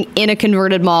living in a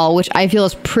converted mall, which I feel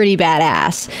is pretty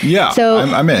badass. Yeah, so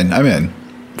I'm in.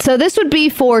 So this would be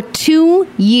for 2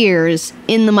 years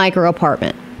in the micro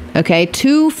apartment. Okay,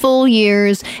 2 full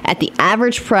years at the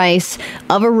average price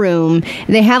of a room.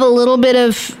 They have a little bit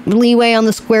of leeway on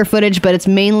the square footage, but it's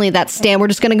mainly that we're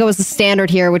just going to go as the standard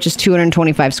here, which is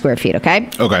 225 square feet. Okay.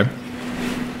 Okay.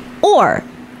 Or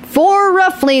for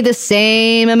roughly the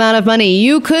same amount of money,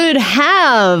 you could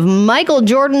have Michael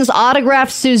Jordan's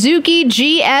autographed Suzuki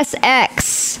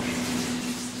GSX.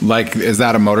 Like, is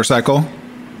that a motorcycle?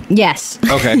 Yes.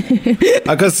 Okay.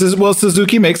 Because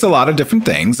Suzuki makes a lot of different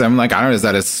things. I'm like, I don't know, is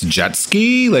that a jet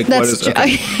ski? Like, what is it?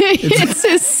 Okay. It's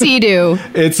his Sea-Doo.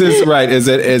 It's his, right. Is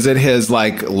it his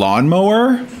like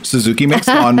lawnmower? Suzuki makes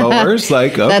lawnmowers.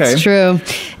 Like, okay. That's true.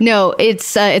 No,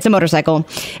 it's a motorcycle.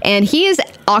 And he is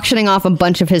auctioning off a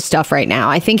bunch of his stuff right now.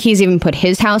 I think he's even put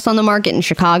his house on the market in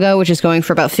Chicago, which is going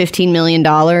for about $15 million.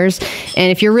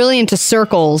 And if you're really into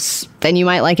circles, then you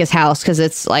might like his house because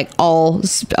it's like all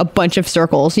a bunch of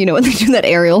circles. You know, when they do that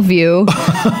aerial view,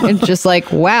 it's just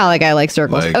like, wow, that guy likes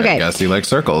circles. Like, okay. I guess he likes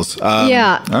circles.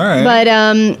 Yeah. All right. But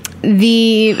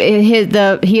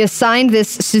he assigned this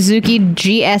Suzuki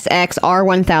GSX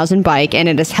R1000 bike, and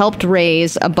it has helped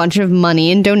raise a bunch of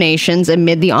money in donations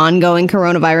amid the ongoing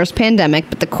coronavirus pandemic.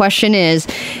 But the question is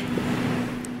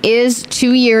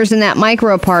 2 years in that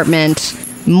micro apartment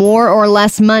more or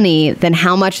less money than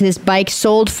how much this bike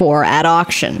sold for at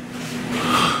auction?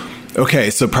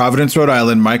 Okay, so Providence, Rhode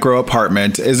Island, micro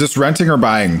apartment. Is this renting or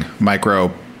buying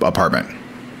micro apartment?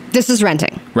 This is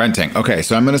renting. Renting. Okay,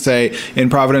 so I'm going to say in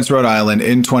Providence, Rhode Island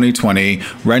in 2020,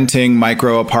 renting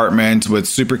micro apartment with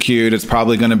super cute. It's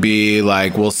probably going to be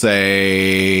like, we'll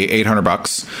say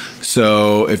 $800.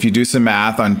 So if you do some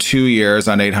math on 2 years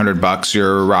on $800,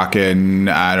 you're rocking,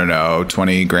 I don't know,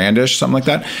 20 grandish, something like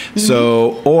that.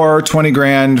 So, or 20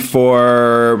 grand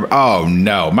for, oh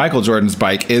no, Michael Jordan's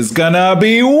bike is gonna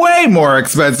be way more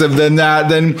expensive than that,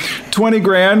 than 20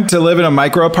 grand to live in a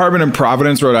micro apartment in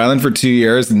Providence, Rhode Island for 2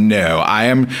 years. No, I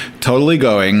am totally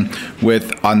going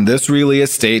with, on this Really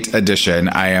Estate edition,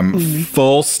 I am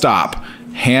full stop,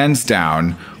 hands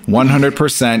down,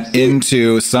 100%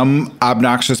 into some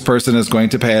obnoxious person is going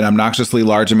to pay an obnoxiously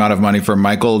large amount of money for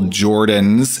Michael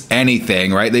Jordan's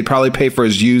anything, right? They probably pay for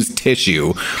his used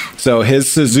tissue. So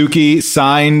his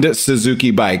signed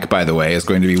Suzuki bike, by the way, is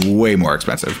going to be way more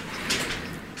expensive.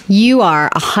 You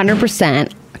are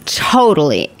 100%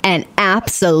 totally and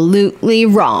absolutely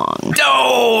wrong.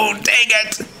 Oh, dang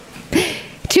it.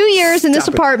 2 years in this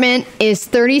apartment is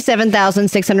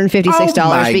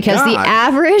 $37,656 because the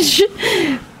average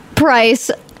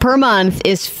price per month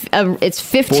is it's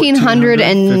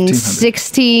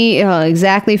 $1,560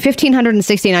 exactly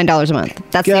 $1,569 a month.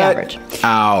 That's the average.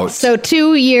 Out. So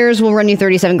 2 years will run you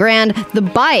 37 grand. The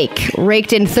bike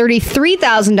raked in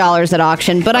 $33,000 at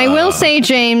auction, but I will say,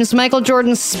 James, Michael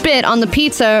Jordan's spit on the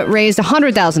pizza raised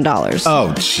 $100,000.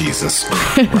 Oh, Jesus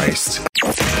Christ.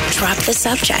 Drop the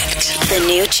subject. The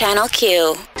new Channel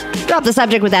Q. Drop the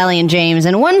subject with Allie and James.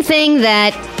 And one thing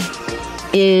that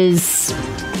is,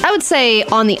 I would say,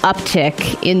 on the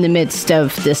uptick in the midst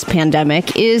of this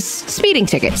pandemic is speeding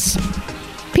tickets.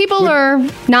 People are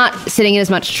not sitting in as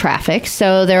much traffic,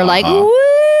 so they're like, woo!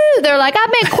 They're like,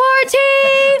 I'm in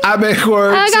quarantine! I'm in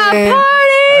quarantine! I got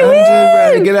party! I'm just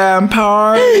ready to get out and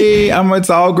party. It's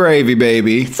all gravy,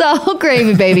 baby. It's all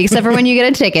gravy, baby, except for when you get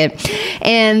a ticket.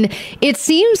 And it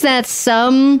seems that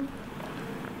some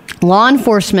law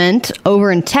enforcement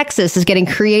over in Texas is getting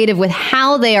creative with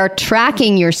how they are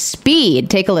tracking your speed.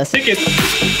 Take a listen.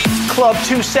 Club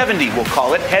 270, we'll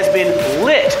call it, has been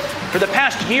lit for the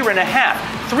past year and a half.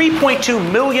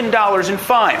 $3.2 million in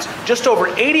fines, just over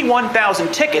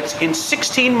 81,000 tickets in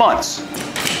 16 months.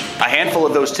 A handful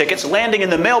of those tickets landing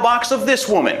in the mailbox of this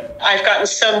woman. I've gotten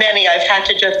so many, I've had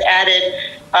to just added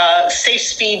Safe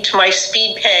Speed to my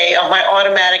Speed Pay on my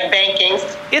automatic banking.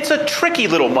 It's a tricky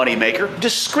little moneymaker,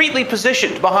 discreetly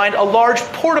positioned behind a large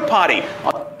porta potty.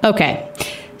 Okay,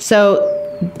 so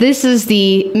this is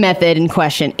the method in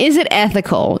question. Is it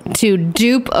ethical to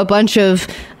dupe a bunch of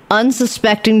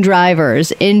unsuspecting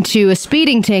drivers into a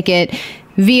speeding ticket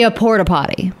via porta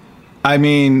potty? I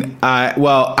mean, I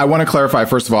want to clarify,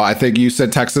 first of all, I think you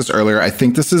said Texas earlier. I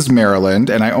think this is Maryland,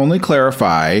 and I only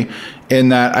clarify in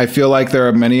that I feel like there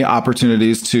are many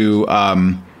opportunities to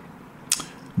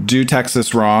do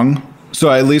Texas wrong. So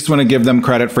I at least want to give them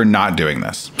credit for not doing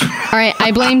this. All right,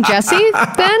 I blame Jesse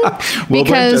then,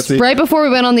 because right before we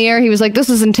went on the air, he was like, "This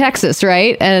is in Texas,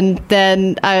 right?" And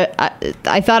then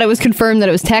I thought it was confirmed that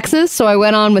it was Texas, so I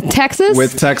went on with Texas.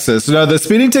 With Texas, no, the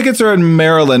speeding tickets are in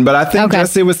Maryland, but I think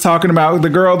Jesse was talking about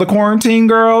the quarantine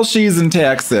girl. She's in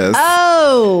Texas.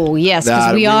 Oh yes,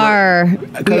 because we are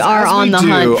on the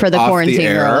hunt for the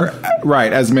quarantine girl.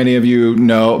 Right, as many of you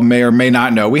know, may or may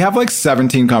not know, we have like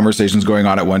 17 conversations going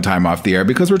on at one time off the air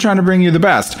because we're trying to bring you the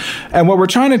best. And what we're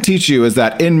trying to teach you is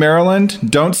that in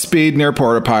Maryland, don't speed near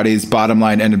porta potties. Bottom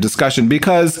line, end of discussion.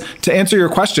 Because to answer your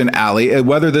question, Allie,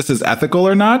 whether this is ethical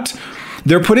or not,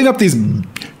 they're putting up these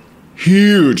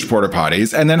huge porta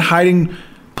potties and then hiding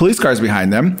police cars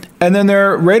behind them, and then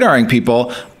they're radaring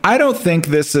people. I don't think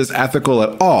this is ethical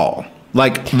at all.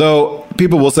 Like, though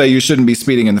people will say you shouldn't be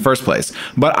speeding in the first place,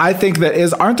 but I think that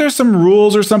aren't there some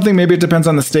rules or something? Maybe it depends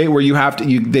on the state where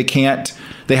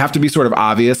they have to be sort of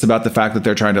obvious about the fact that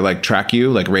they're trying to like track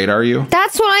you, like radar you.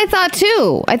 That's what I thought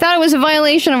too. I thought it was a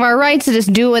violation of our rights to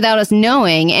just do it without us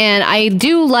knowing. And I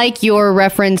do like your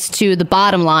reference to the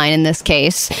bottom line in this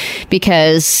case,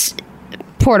 because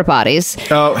porta potties.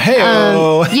 Oh, hey,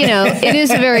 it is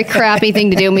a very crappy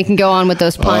thing to do, and we can go on with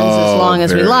those puns as long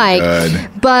as we like. Good.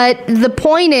 But the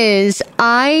point is,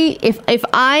 if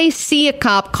I see a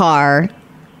cop car,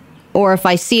 or if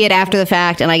I see it after the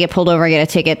fact and I get pulled over and get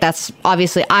a ticket, that's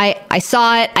obviously I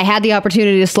saw it. I had the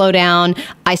opportunity to slow down.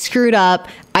 I screwed up.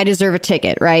 I deserve a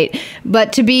ticket, right?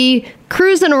 But to be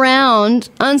cruising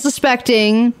around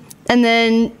unsuspecting, and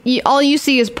then all you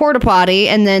see is porta potty,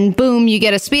 and then boom, you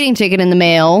get a speeding ticket in the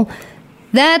mail.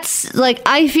 That's like,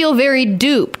 I feel very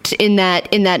duped in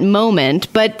that moment.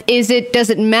 But does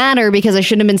it matter because I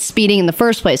shouldn't have been speeding in the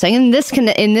first place? Like in this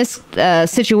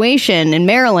situation in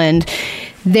Maryland,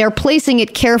 they're placing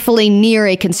it carefully near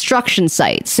a construction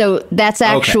site, so that's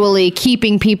actually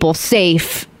keeping people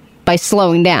safe by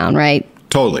slowing down, right?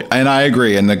 Totally, and I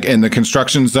agree. In the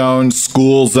construction zones,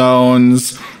 school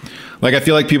zones. Like, I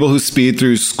feel like people who speed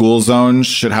through school zones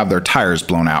should have their tires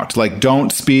blown out. Like,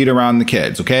 don't speed around the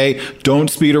kids, okay? Don't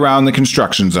speed around the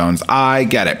construction zones. I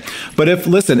get it. But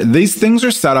listen, these things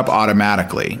are set up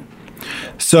automatically.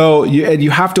 So you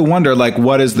have to wonder, like,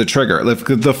 what is the trigger? If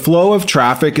the flow of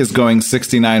traffic is going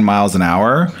 69 miles an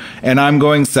hour and I'm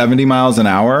going 70 miles an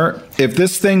hour, if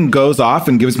this thing goes off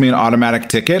and gives me an automatic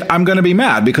ticket, I'm going to be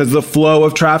mad because the flow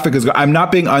of traffic I'm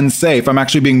not being unsafe. I'm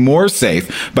actually being more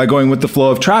safe by going with the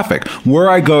flow of traffic. Were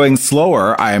I going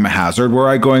slower, I am a hazard. Were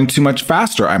I going too much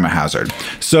faster, I'm a hazard.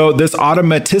 So this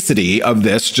automaticity of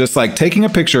this, just like taking a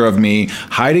picture of me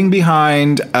hiding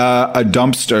behind a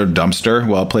dumpster,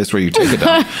 well, a place where you take a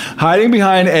dump, hiding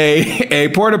behind a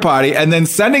porta potty and then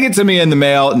sending it to me in the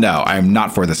mail. No, I'm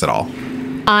not for this at all.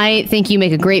 I think you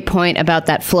make a great point about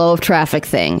that flow of traffic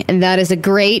thing. And that is a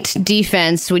great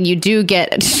defense when you do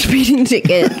get a speeding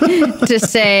ticket to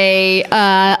say,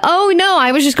 oh, no,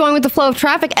 I was just going with the flow of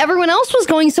traffic. Everyone else was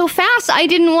going so fast. I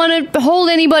didn't want to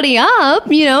hold anybody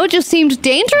up. You know, it just seemed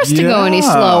dangerous to go any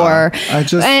slower.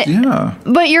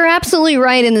 But you're absolutely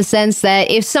right in the sense that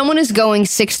if someone is going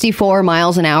 64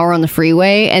 miles an hour on the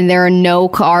freeway and there are no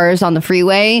cars on the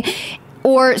freeway,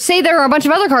 or say there are a bunch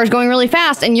of other cars going really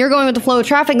fast and you're going with the flow of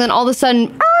traffic, then all of a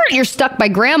sudden you're stuck by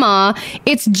grandma.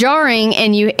 It's jarring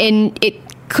and it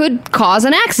could cause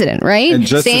an accident, right?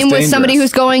 Same with somebody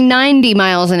who's going 90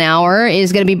 miles an hour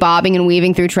is going to be bobbing and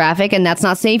weaving through traffic, and that's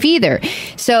not safe either.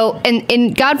 So,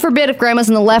 and God forbid if grandma's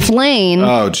in the left lane.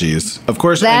 Oh, geez. Of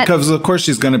course, because of course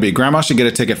she's going to be. Grandma should get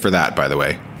a ticket for that, by the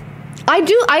way.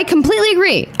 I completely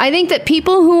agree. I think that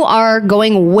people who are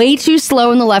going way too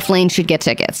slow in the left lane should get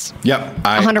tickets. Yep.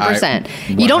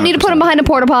 100%. You don't need to put them behind a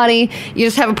porta potty. You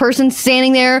just have a person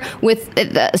standing there with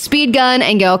a speed gun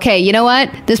and go, okay, you know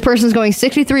what? This person's going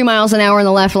 63 miles an hour in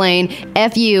the left lane.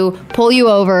 F you, pull you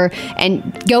over,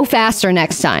 and go faster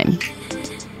next time.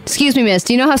 Excuse me, miss.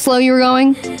 Do you know how slow you were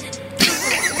going?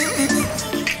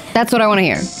 That's what I want to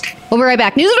hear. We'll be right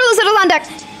back. News is on deck.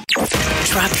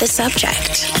 Drop the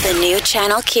subject. The new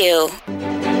Channel Q.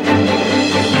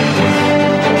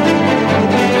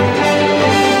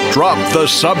 Drop the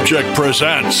Subject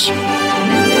presents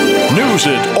News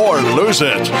It or Lose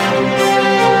It.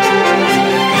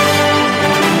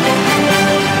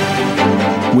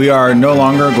 We are no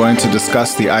longer going to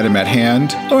discuss the item at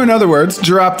hand, or in other words,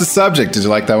 drop the subject. Did you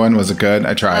like that one? Was it good?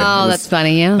 I tried. Oh, that's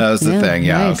funny, yeah. That was the thing,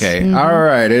 yeah. Nice. Okay. Mm-hmm. All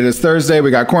right. It is Thursday. We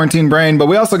got Quarantine Brain, but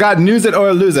we also got News It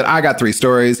or Lose It. I got 3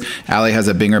 stories. Allie has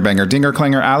a binger, banger, dinger,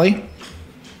 clinger. Allie?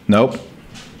 Nope.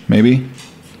 Maybe?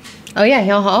 Oh, yeah.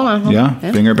 Hold on. Yeah.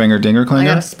 Binger, banger, dinger, clinger. I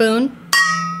got a spoon.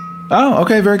 Oh,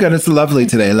 okay, very good. It's lovely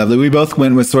today, lovely. We both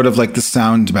went with sort of like the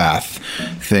sound bath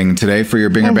thing today for your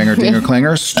binger, banger, dinger,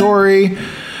 clinger story.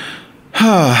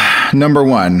 Number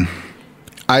 1.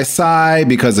 I sigh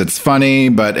because it's funny,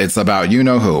 but it's about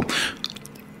you-know-who.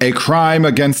 A crime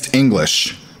against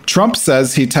English. Trump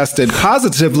says he tested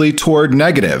positively toward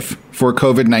negative for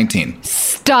COVID-19.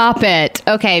 Stop it.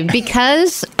 Okay,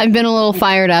 because I've been a little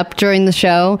fired up during the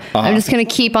show, I'm just going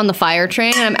to keep on the fire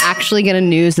train, and I'm actually going to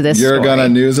news this story. You're going to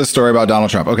news a story about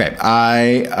Donald Trump. Okay,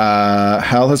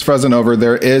 hell has frozen over.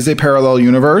 There is a parallel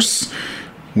universe.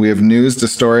 We have newsed a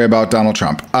story about Donald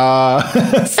Trump.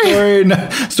 Story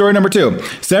number 2.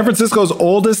 San Francisco's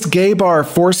oldest gay bar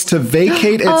forced to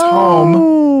vacate its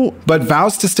home, but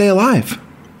vows to stay alive.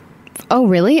 Oh,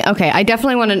 really? Okay. I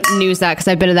definitely want to news that because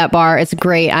I've been to that bar. It's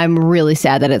great. I'm really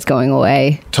sad that it's going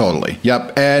away. Totally.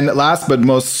 Yep. And last but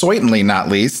most certainly not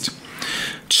least,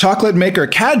 chocolate maker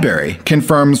Cadbury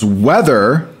confirms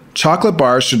whether chocolate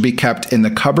bars should be kept in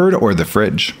the cupboard or the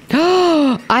fridge.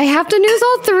 I have to news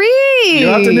all 3. You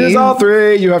have to news all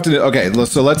 3. You have to. Okay,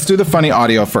 so let's do the funny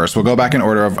audio first. We'll go back in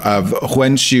order of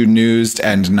when you newsed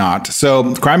and not.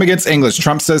 So, crime against English.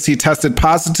 Trump says he tested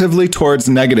positively towards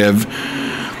negative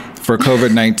for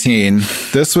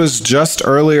COVID-19. This was just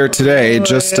earlier today,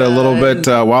 just a little bit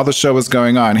while the show was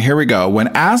going on. Here we go. When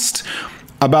asked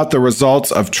about the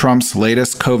results of Trump's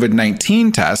latest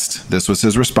COVID-19 test, this was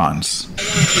his response.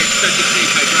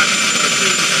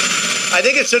 I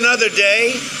think it's another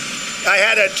day. I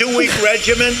had a 2-week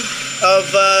regimen of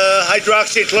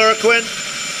hydroxychloroquine,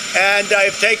 and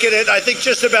I've taken it, I think,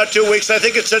 just about 2 weeks. I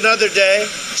think it's another day.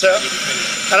 So,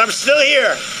 and I'm still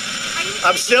here.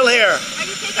 I'm still here.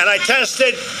 And I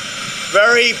tested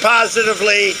very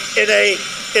positively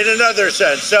in another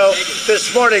sense. So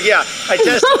this morning, I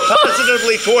tested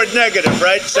positively toward negative,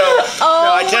 right? So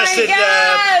I tested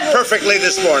perfectly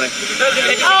this morning.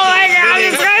 Oh my God,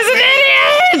 this guy's an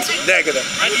idiot! it? Negative.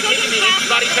 Have you taken the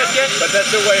antibody test yet? But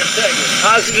that's a way of saying it.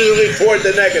 Positively toward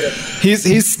the negative.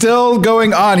 He's still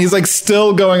going on. He's like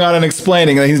still going on and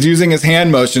explaining. Like, he's using his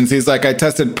hand motions. He's like, I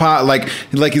tested like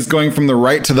he's going from the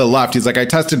right to the left. He's like, I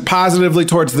tested positively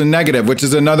towards the negative, which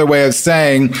is another way of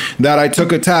saying that I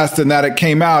took a test and that it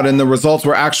came out and the results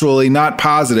were actually not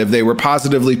positive. They were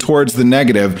positively towards the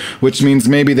negative, which means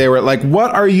maybe they were like,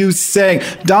 what are you saying?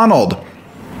 Donald.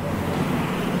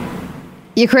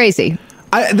 You're crazy.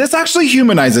 This actually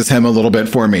humanizes him a little bit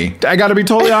for me. I got to be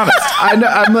totally honest.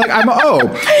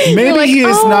 Maybe like, he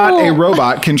is not a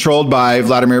robot controlled by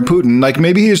Vladimir Putin. Like,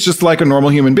 maybe he's just like a normal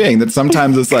human being that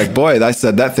sometimes it's like, boy, I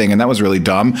said that thing and that was really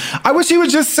dumb. I wish he would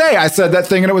just say I said that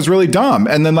thing and it was really dumb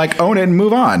and then like own it and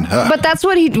move on. Ugh. But that's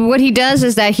what he does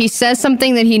is that he says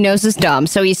something that he knows is dumb.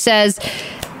 So he says,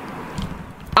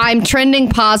 I'm trending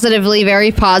positively, very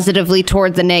positively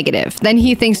toward the negative. Then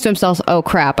he thinks to himself, oh,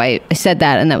 crap, I said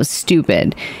that and that was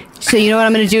stupid. So you know what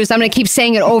I'm going to do is I'm going to keep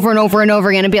saying it over and over and over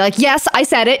again and be like, yes, I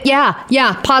said it. Yeah,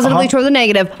 positively toward the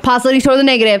negative, positively toward the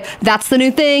negative. That's the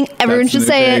new thing. Everyone should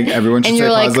say it. Everyone should say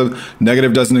positive.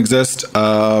 Negative doesn't exist.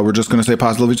 We're just going to say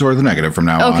positively toward the negative from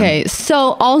now on. Okay,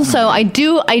 so also I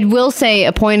will say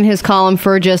a point in his column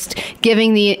for just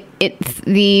giving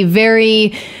the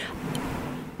very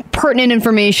pertinent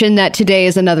information that today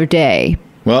is another day.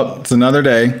 Well, it's another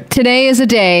day. Today is a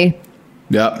day.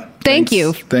 Yep. Thanks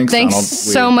you. Thanks Donald.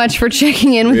 So much for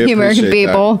checking in with the American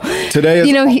people. Today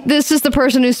is this is the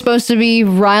person who's supposed to be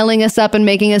riling us up and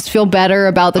making us feel better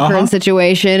about the current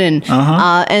situation.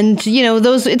 And,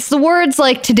 it's the words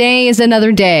like today is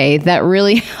another day that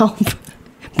really help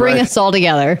bring us all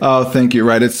together. Oh, thank you.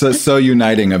 Right. It's so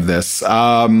uniting of this.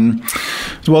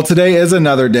 Well, today is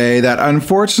another day that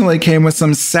unfortunately came with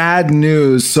some sad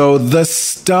news. So The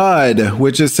Stud,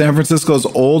 which is San Francisco's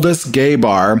oldest gay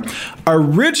bar,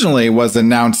 originally was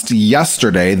announced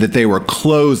yesterday that they were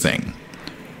closing.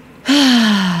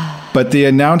 But the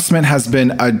announcement has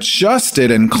been adjusted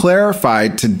and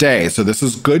clarified today. So this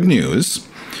is good news.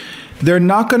 They're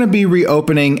not going to be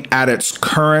reopening at its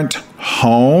current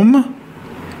home,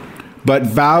 but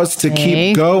vows to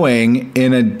keep going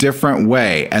in a different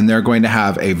way. And they're going to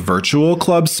have a virtual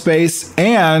club space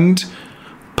and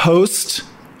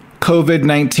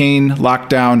post-COVID-19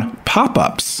 lockdown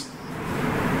pop-ups.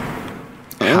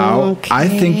 I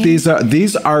think these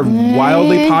are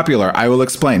wildly popular. I will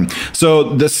explain.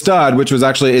 So The Stud, which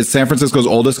is San Francisco's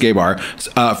oldest gay bar,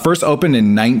 first opened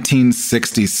in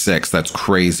 1966. That's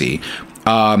crazy.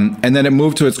 And then it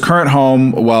moved to its current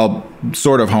home, well,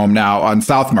 sort of home now, on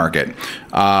South Market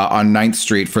on 9th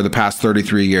Street for the past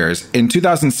 33 years. In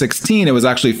 2016, it was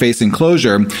actually facing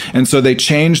closure. And so they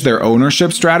changed their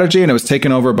ownership strategy, and it was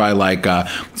taken over by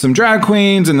some drag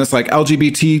queens and this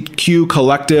LGBTQ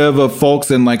collective of folks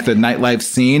in the nightlife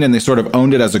scene. And they sort of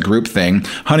owned it as a group thing.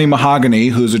 Honey Mahogany,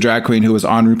 who's a drag queen who was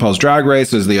on RuPaul's Drag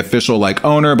Race, is the official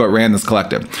owner, but ran this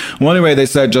collective. Well, anyway, they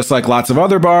said just like lots of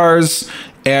other bars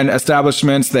and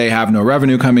establishments, they have no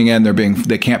revenue coming in.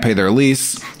 They can't pay their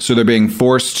lease, so they're being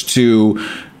forced to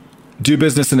do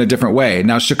business in a different way.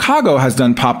 Now, Chicago has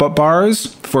done pop-up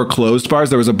bars for closed bars.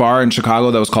 There was a bar in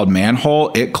Chicago that was called Manhole.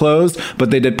 It closed,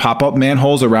 but they did pop-up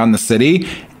manholes around the city.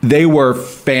 They were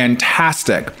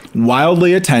fantastic,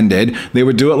 wildly attended. They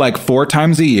would do it 4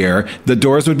 times a year. The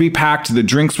doors would be packed. The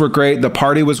drinks were great. The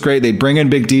party was great. They'd bring in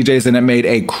big DJs, and it made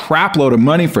a crap load of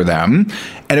money for them.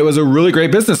 And it was a really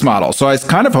great business model. So I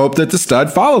kind of hope that The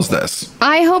Stud follows this.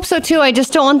 I hope so, too. I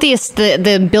just don't want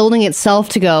the building itself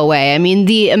to go away. I mean,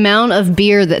 the amount of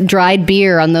dried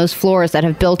beer on those floors that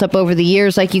have built up over the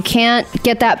years, you can't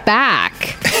get that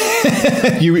back.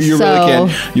 You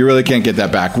really can't get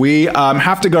that back. We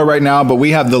have to go right now, but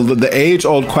we have the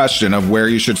age-old question of where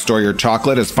you should store your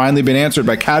chocolate has finally been answered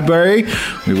by Cadbury.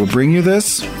 We will bring you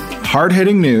this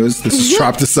hard-hitting news. This is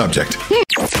Drop the Subject.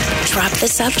 Drop the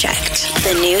Subject,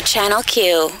 the new Channel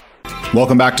Q.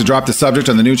 Welcome back to Drop the Subject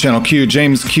on the new Channel Q.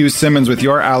 James Q. Simmons with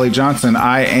your Allie Johnson.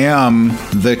 I am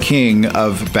the king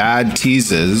of bad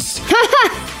teases.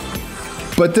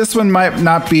 But this one might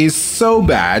not be so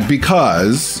bad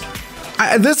because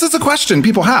this is a question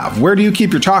people have. Where do you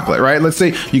keep your chocolate, right? Let's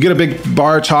say you get a big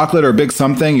bar of chocolate or a big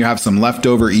something, you have some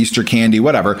leftover Easter candy,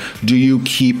 whatever. Do you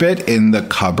keep it in the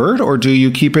cupboard or do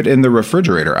you keep it in the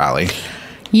refrigerator, Allie?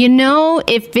 You know,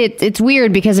 if it's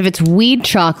weird because if it's weed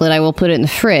chocolate, I will put it in the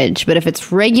fridge. But if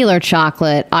it's regular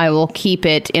chocolate, I will keep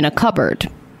it in a cupboard.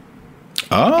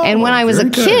 Oh, and when I was a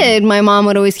kid, my mom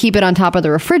would always keep it on top of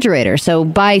the refrigerator. So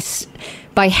by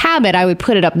habit, I would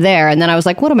put it up there. And then I was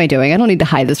like, what am I doing? I don't need to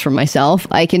hide this from myself.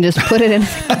 I can just put it in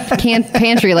a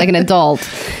pantry like an adult.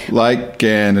 Like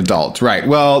an adult. Right.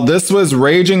 Well, this was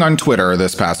raging on Twitter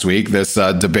this past week, this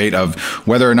debate of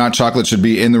whether or not chocolate should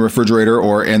be in the refrigerator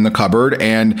or in the cupboard.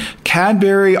 And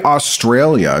Cadbury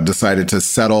Australia decided to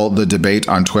settle the debate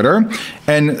on Twitter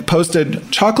and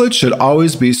posted, chocolate should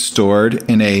always be stored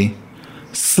in a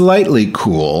slightly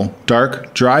cool,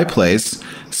 dark, dry place,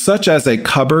 such as a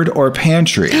cupboard or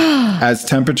pantry, at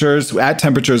temperatures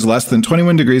less than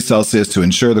 21 degrees Celsius to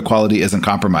ensure the quality isn't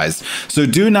compromised. So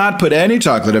do not put any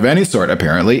chocolate of any sort,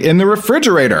 apparently, in the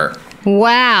refrigerator.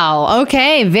 Wow.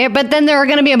 Okay. But then there are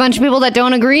going to be a bunch of people that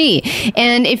don't agree.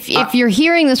 And if you're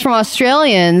hearing this from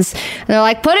Australians, they're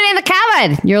like, put it in the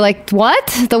cupboard. You're like, what?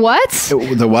 The what?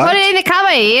 The what? Put it in the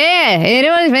cupboard. Yeah.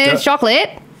 It's chocolate.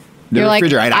 You're like,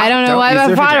 I don't know why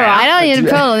I'm I don't need to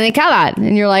put it in the cupboard.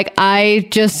 And you're like, I'm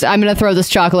going to throw this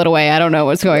chocolate away. I don't know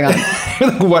what's going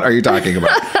on. What are you talking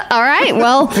about? All right.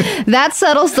 Well, that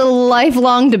settles the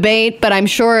lifelong debate, but I'm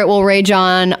sure it will rage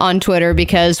on Twitter,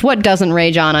 because what doesn't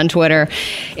rage on Twitter?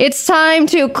 It's time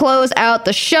to close out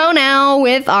the show now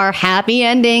with our happy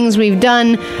endings. We've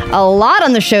done a lot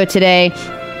on the show today.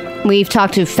 We've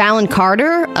talked to Fallon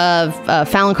Carter of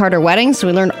Fallon Carter Weddings. So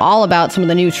we learned all about some of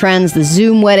the new trends, the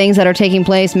Zoom weddings that are taking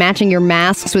place, matching your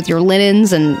masks with your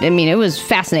linens. And I mean, it was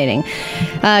fascinating.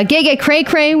 Gay Cray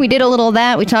Cray, we did a little of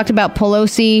that. We talked about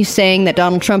Pelosi saying that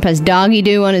Donald Trump has doggy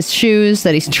doo on his shoes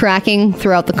that he's tracking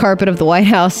throughout the carpet of the White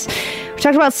House. We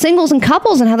talked about singles and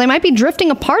couples and how they might be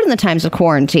drifting apart in the times of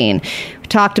quarantine. We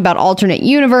talked about alternate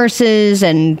universes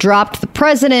and dropped the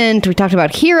president. We talked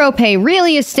about hero pay, real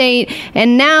estate.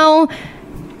 And now,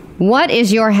 what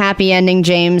is your happy ending,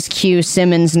 James Q.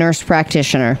 Simmons, nurse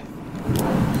practitioner?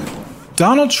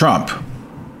 Donald Trump,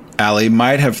 Allie,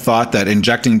 might have thought that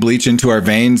injecting bleach into our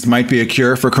veins might be a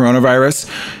cure for coronavirus.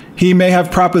 He may have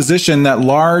propositioned that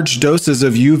large doses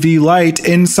of UV light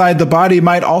inside the body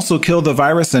might also kill the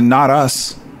virus and not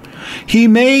us. He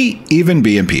may even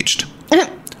be impeached.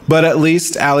 But at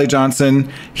least, Allie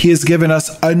Johnson, he has given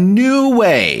us a new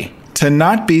way to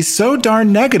not be so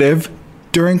darn negative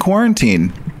during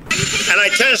quarantine. And I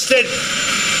tested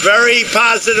very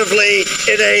positively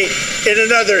in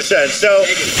another sense. So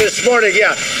this morning,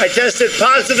 I tested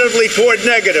positively toward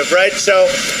negative, right?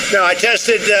 So no, I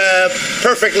tested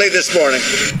perfectly this morning.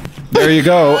 There you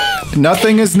go.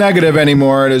 Nothing is negative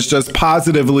anymore. It is just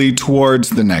positively towards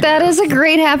the negative. That is a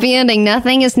great happy ending.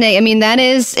 Nothing is negative. I mean, that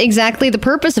is exactly the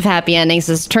purpose of happy endings,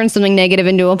 is turn something negative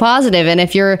into a positive. And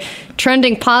if you're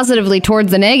trending positively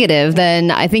towards the negative,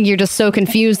 then I think you're just so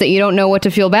confused that you don't know what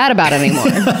to feel bad about anymore.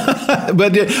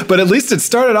 But at least it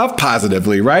started off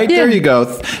positively, right? Yeah. There you go.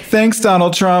 Thanks,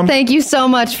 Donald Trump. Thank you so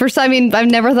much I mean,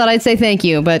 I've never thought I'd say thank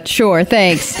you, but sure,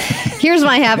 thanks. Here's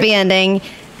my happy ending.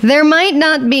 There might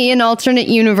not be an alternate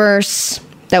universe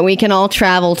that we can all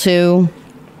travel to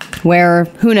where,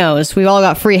 who knows, we've all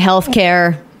got free health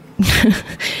care.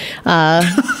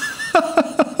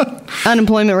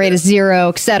 Unemployment rate is 0,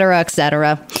 et cetera, et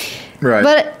cetera. Right.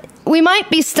 But we might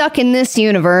be stuck in this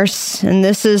universe, and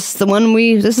this is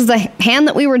the hand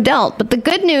that we were dealt. But the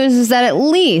good news is that at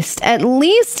least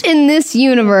in this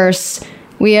universe,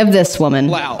 we have this woman.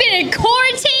 Wow. Been in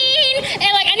quarantine, and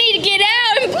I need to get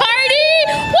out and party.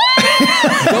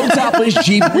 Go topless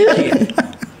Jeep weekend.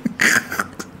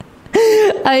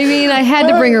 I mean, I had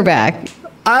to bring her back.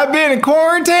 I've been in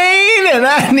quarantine and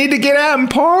I need to get out and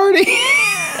party.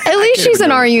 At least she's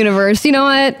in our universe. You know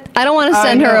what? I don't want to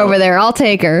send her over there. I'll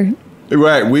take her.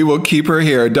 Right. We will keep her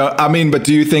here. But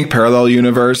do you think parallel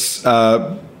universe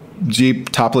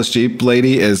topless Jeep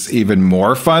lady is even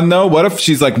more fun, though? What if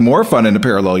she's more fun in a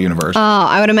parallel universe? Oh,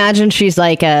 I would imagine she's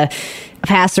like a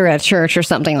pastor at church or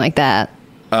something like that.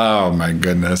 Oh my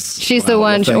goodness. She's the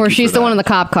one, or she's the one in the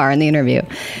cop car in the interview.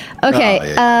 Okay. Oh,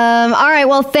 yeah. All right.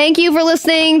 Well, thank you for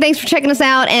listening. Thanks for checking us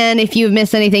out. And if you've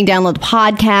missed anything, download the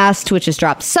podcast, which is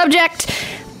Drop the Subject,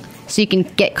 so you can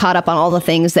get caught up on all the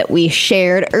things that we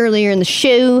shared earlier in the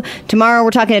show. Tomorrow,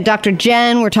 we're talking to Dr.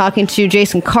 Jen. We're talking to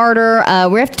Jason Carter.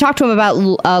 We have to talk to him about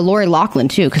Lori Loughlin,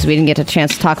 too, because we didn't get a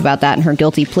chance to talk about that in her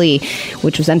guilty plea,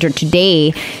 which was entered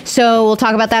today. So we'll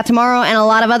talk about that tomorrow and a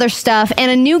lot of other stuff.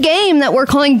 And a new game that we're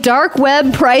calling Dark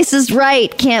Web Price is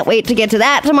Right. Can't wait to get to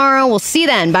that tomorrow. We'll see you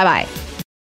then. Bye-bye.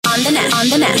 On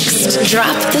the next,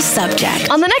 Drop the Subject.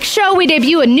 On the next show, we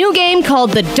debut a new game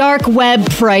called The Dark Web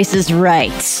Price is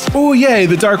Right. Oh, yay,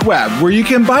 the dark web, where you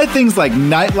can buy things like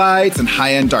night lights and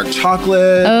high-end dark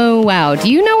chocolate. Oh, wow.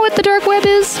 Do you know what the dark web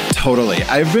is? Totally.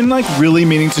 I've been really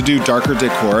meaning to do darker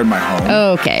decor in my home.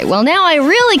 Okay, well, now I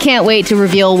really can't wait to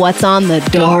reveal what's on the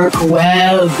dark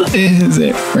web. Is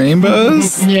it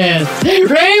rainbows? Yes.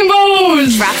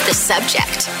 Rainbows! Drop the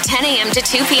subject. 10 a.m. to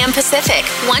 2 p.m. Pacific,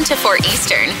 1 to 4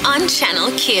 Eastern on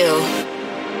Channel Q.